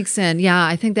 Should sneaks in. Yeah,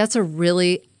 I think that's a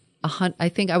really, I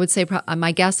think I would say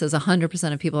my guess is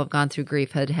 100% of people who have gone through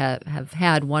grief have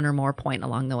had one or more point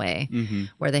along the way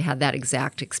where they had that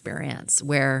exact experience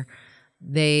where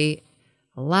they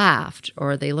laughed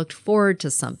or they looked forward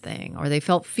to something or they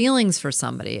felt feelings for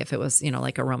somebody if it was,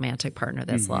 like a romantic partner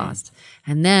that's lost.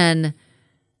 And then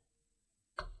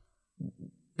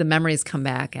the memories come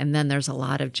back and then there's a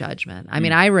lot of judgment. I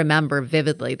mean, I remember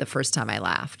vividly the first time I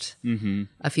laughed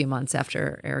a few months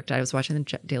after Eric died. I was watching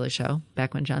the Daily Show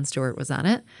back when Jon Stewart was on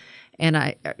it.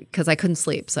 And because I couldn't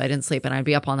sleep, so I didn't sleep. And I'd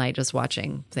be up all night just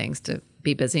watching things to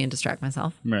be busy and distract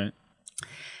myself. Right.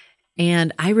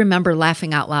 And I remember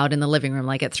laughing out loud in the living room,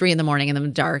 like at 3 a.m. in the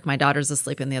dark. My daughter's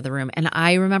asleep in the other room. And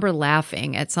I remember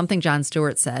laughing at something Jon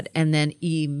Stewart said and then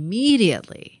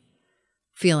immediately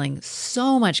feeling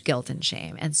so much guilt and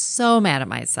shame and so mad at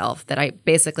myself that I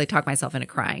basically talked myself into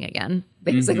crying again,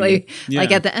 basically,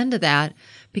 like at the end of that,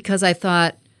 because I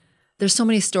thought there's so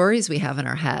many stories we have in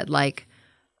our head, like,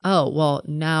 oh, well,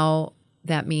 now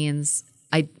that means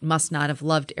I must not have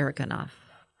loved Eric enough,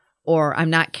 or I'm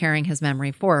not carrying his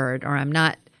memory forward, or I'm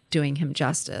not doing him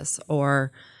justice,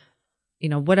 or,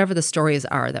 whatever the stories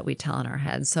are that we tell in our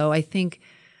head. So I think,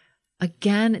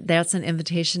 again, that's an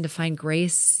invitation to find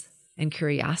grace and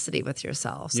curiosity with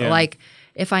yourself. So like,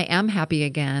 if I am happy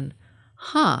again,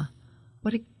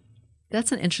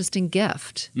 that's an interesting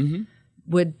gift.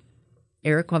 Would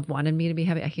Eric have wanted me to be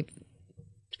happy? I keep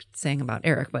saying about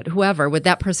Eric, but whoever, would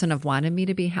that person have wanted me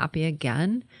to be happy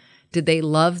again? Did they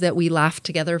love that we laughed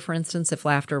together, for instance, if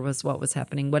laughter was what was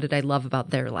happening? What did I love about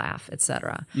their laugh, et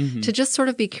cetera? To just sort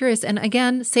of be curious and,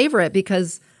 again, savor it,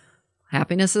 because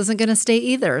happiness isn't going to stay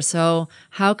either. So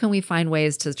how can we find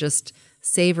ways to just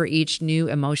savor each new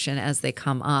emotion as they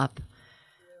come up,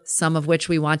 some of which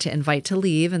we want to invite to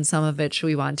leave and some of which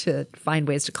we want to find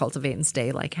ways to cultivate and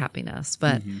stay, like happiness.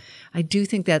 But I do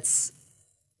think that's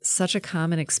such a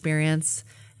common experience.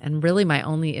 And really my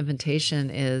only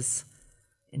invitation is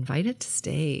invite it to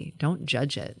stay. Don't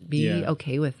judge it. Be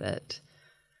okay with it.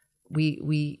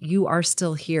 You are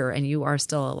still here and you are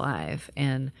still alive,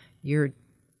 and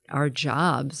our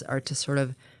jobs are to sort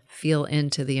of feel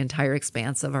into the entire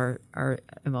expanse of our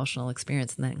emotional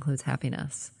experience, and that includes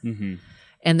happiness.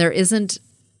 And there isn't,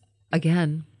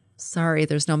 again,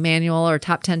 there's no manual or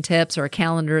top 10 tips or a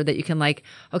calendar that you can like,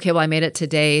 okay, well, I made it to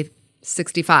day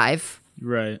 65.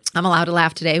 Right. I'm allowed to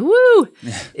laugh today. Woo!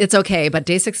 It's okay. But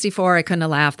day 64, I couldn't have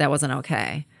laughed. That wasn't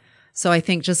okay. So I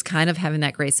think just kind of having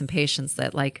that grace and patience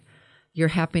that like your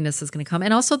happiness is going to come.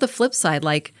 And also the flip side,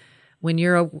 like when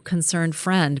you're a concerned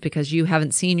friend because you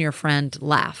haven't seen your friend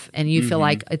laugh and you feel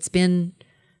like it's been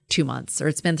 2 months or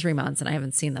it's been 3 months and I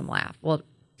haven't seen them laugh. Well,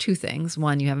 2 things.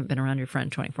 One, you haven't been around your friend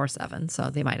 24/7,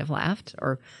 so they might have laughed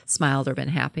or smiled or been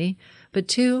happy. But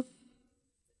 2,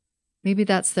 maybe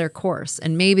that's their course.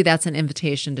 And maybe that's an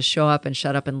invitation to show up and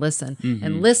shut up and listen.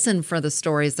 And listen for the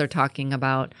stories they're talking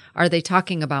about. Are they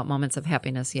talking about moments of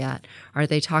happiness yet? Are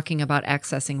they talking about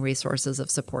accessing resources of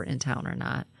support in town or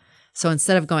not? So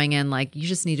instead of going in like, you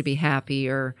just need to be happy,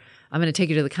 or I'm going to take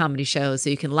you to the comedy show so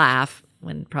you can laugh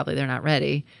when probably they're not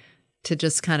ready, to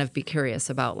just kind of be curious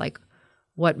about like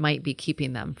what might be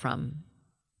keeping them from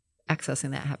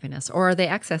accessing that happiness. Or are they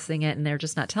accessing it and they're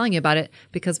just not telling you about it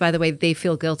because, by the way, they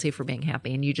feel guilty for being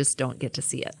happy and you just don't get to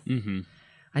see it.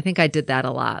 I think I did that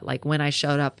a lot. Like when I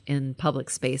showed up in public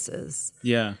spaces,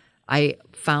 I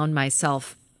found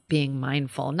myself being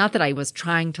mindful. Not that I was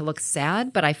trying to look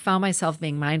sad, but I found myself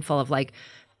being mindful of like,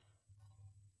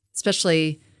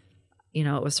 especially,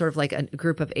 it was sort of like a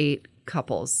group of 8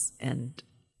 couples and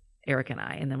Eric and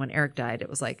I. And then when Eric died, it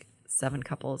was like 7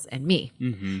 couples and me.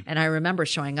 And I remember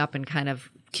showing up in kind of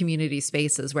community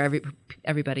spaces where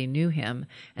everybody knew him.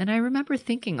 And I remember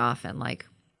thinking often like,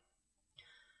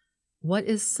 what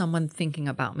is someone thinking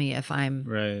about me if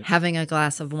I'm having a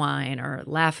glass of wine or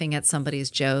laughing at somebody's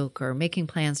joke or making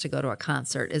plans to go to a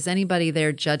concert? Is anybody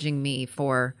there judging me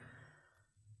for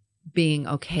being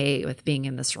okay with being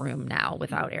in this room now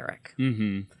without Eric?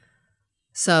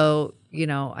 So,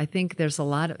 I think there's a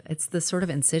lot of, it's the sort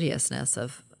of insidiousness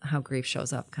of how grief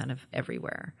shows up kind of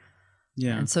everywhere.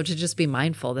 And so to just be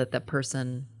mindful that the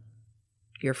person,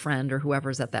 your friend or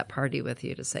whoever's at that party with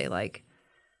you, to say like,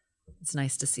 it's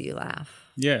nice to see you laugh.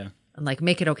 And like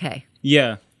make it okay.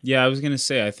 I was going to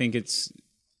say,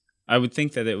 I would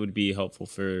think that it would be helpful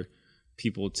for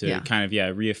people to kind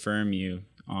of, reaffirm you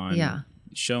on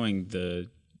showing the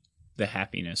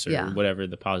happiness or whatever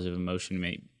the positive emotion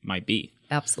might be.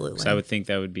 Absolutely. So I would think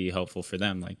that would be helpful for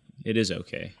them. Like, it is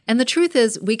okay. And the truth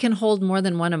is, we can hold more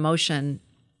than one emotion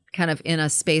kind of in a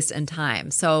space and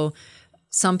time. So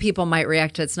some people might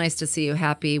react to, it's nice to see you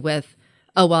happy with,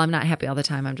 oh, well, I'm not happy all the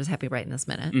time. I'm just happy right in this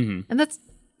minute. And that's,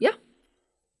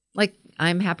 like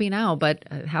I'm happy now, but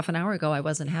half an hour ago I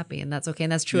wasn't happy, and that's okay.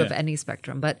 And that's true of any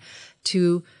spectrum. But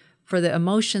for the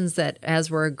emotions that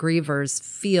as we're grievers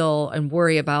feel and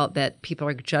worry about that people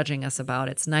are judging us about,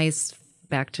 it's nice,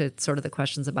 back to sort of the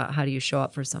questions about how do you show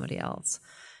up for somebody else.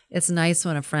 It's nice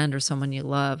when a friend or someone you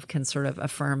love can sort of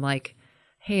affirm like,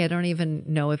 hey, I don't even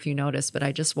know if you noticed, but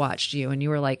I just watched you and you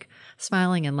were like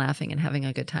smiling and laughing and having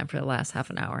a good time for the last half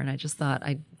an hour. And I just thought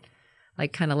I'd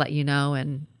like kind of let you know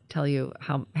and tell you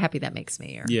how happy that makes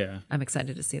me. Or I'm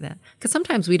excited to see that. Because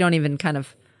sometimes we don't even kind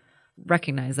of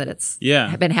recognize that it's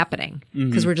been happening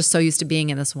because we're just so used to being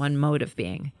in this one mode of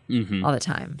being all the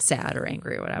time, sad or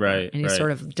angry or whatever. And you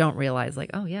sort of don't realize like,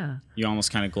 oh yeah. You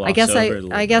almost kind of gloss over it a little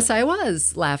bit. I guess I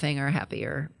was laughing or happy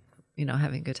or,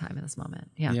 having a good time in this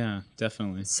moment. Yeah,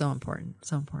 definitely. So important.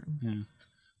 So important. Yeah.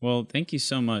 Well, thank you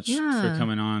so much for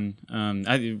coming on.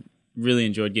 I really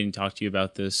enjoyed getting to talk to you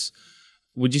about this.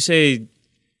 Would you say,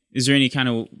 is there any kind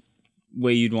of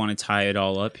way you'd want to tie it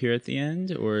all up here at the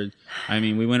end? Or, I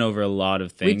mean, we went over a lot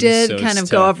of things. We did kind of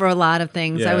go over a lot of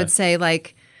things. I would say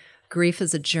like grief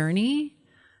is a journey.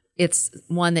 It's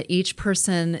one that each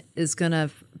person is going to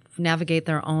navigate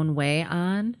their own way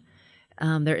on.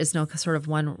 There is no sort of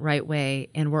one right way,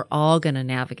 and we're all going to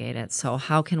navigate it. So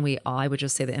how can we all, I would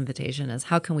just say the invitation is,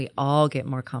 how can we all get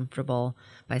more comfortable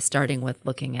by starting with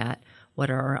looking at what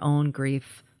are our own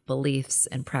grief beliefs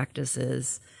and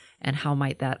practices, and how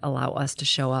might that allow us to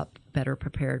show up better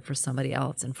prepared for somebody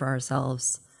else and for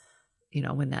ourselves,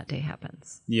 when that day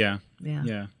happens. Yeah.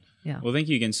 Well, thank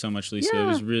you again so much, Lisa. It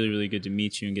was really, really good to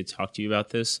meet you and get to talk to you about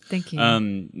this. Thank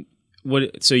you.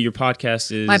 So your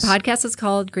podcast is... My podcast is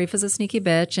called Grief is a Sneaky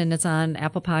Bitch, and it's on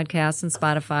Apple Podcasts and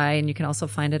Spotify, and you can also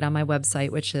find it on my website,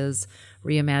 which is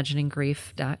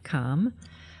reimagininggrief.com.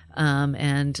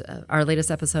 And our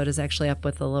latest episode is actually up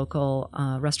with a local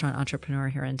restaurant entrepreneur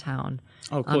here in town.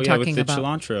 Oh, cool. With the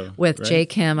Cilantro. With Jay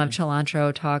Kim of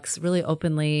Cilantro, talks really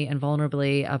openly and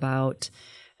vulnerably about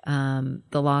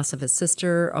the loss of his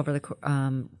sister over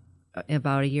the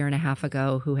about a year and a half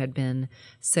ago, who had been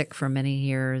sick for many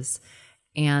years.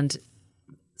 And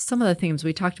some of the themes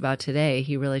we talked about today,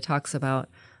 he really talks about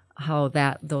how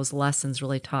those lessons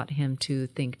really taught him to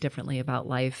think differently about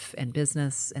life and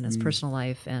business and his personal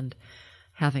life, and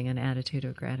having an attitude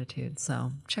of gratitude.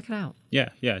 So check it out. Yeah,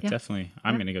 definitely.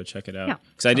 I'm going to go check it out.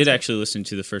 Because I did actually listen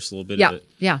to the first little bit of it.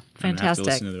 Yeah, fantastic. I'm have to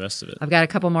listen to the rest of it. I've got a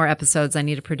couple more episodes I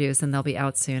need to produce, and they'll be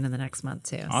out soon in the next month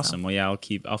too. Awesome. So. Well,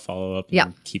 I'll follow up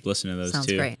and keep listening to those Sounds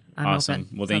too. Great. I'm awesome.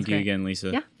 Open. Well, thank you again, Lisa.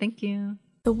 Yeah, thank you.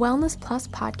 The Wellness Plus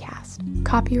Podcast.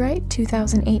 Copyright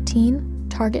 2018.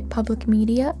 Target Public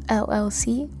Media,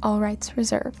 LLC. All rights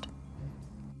reserved.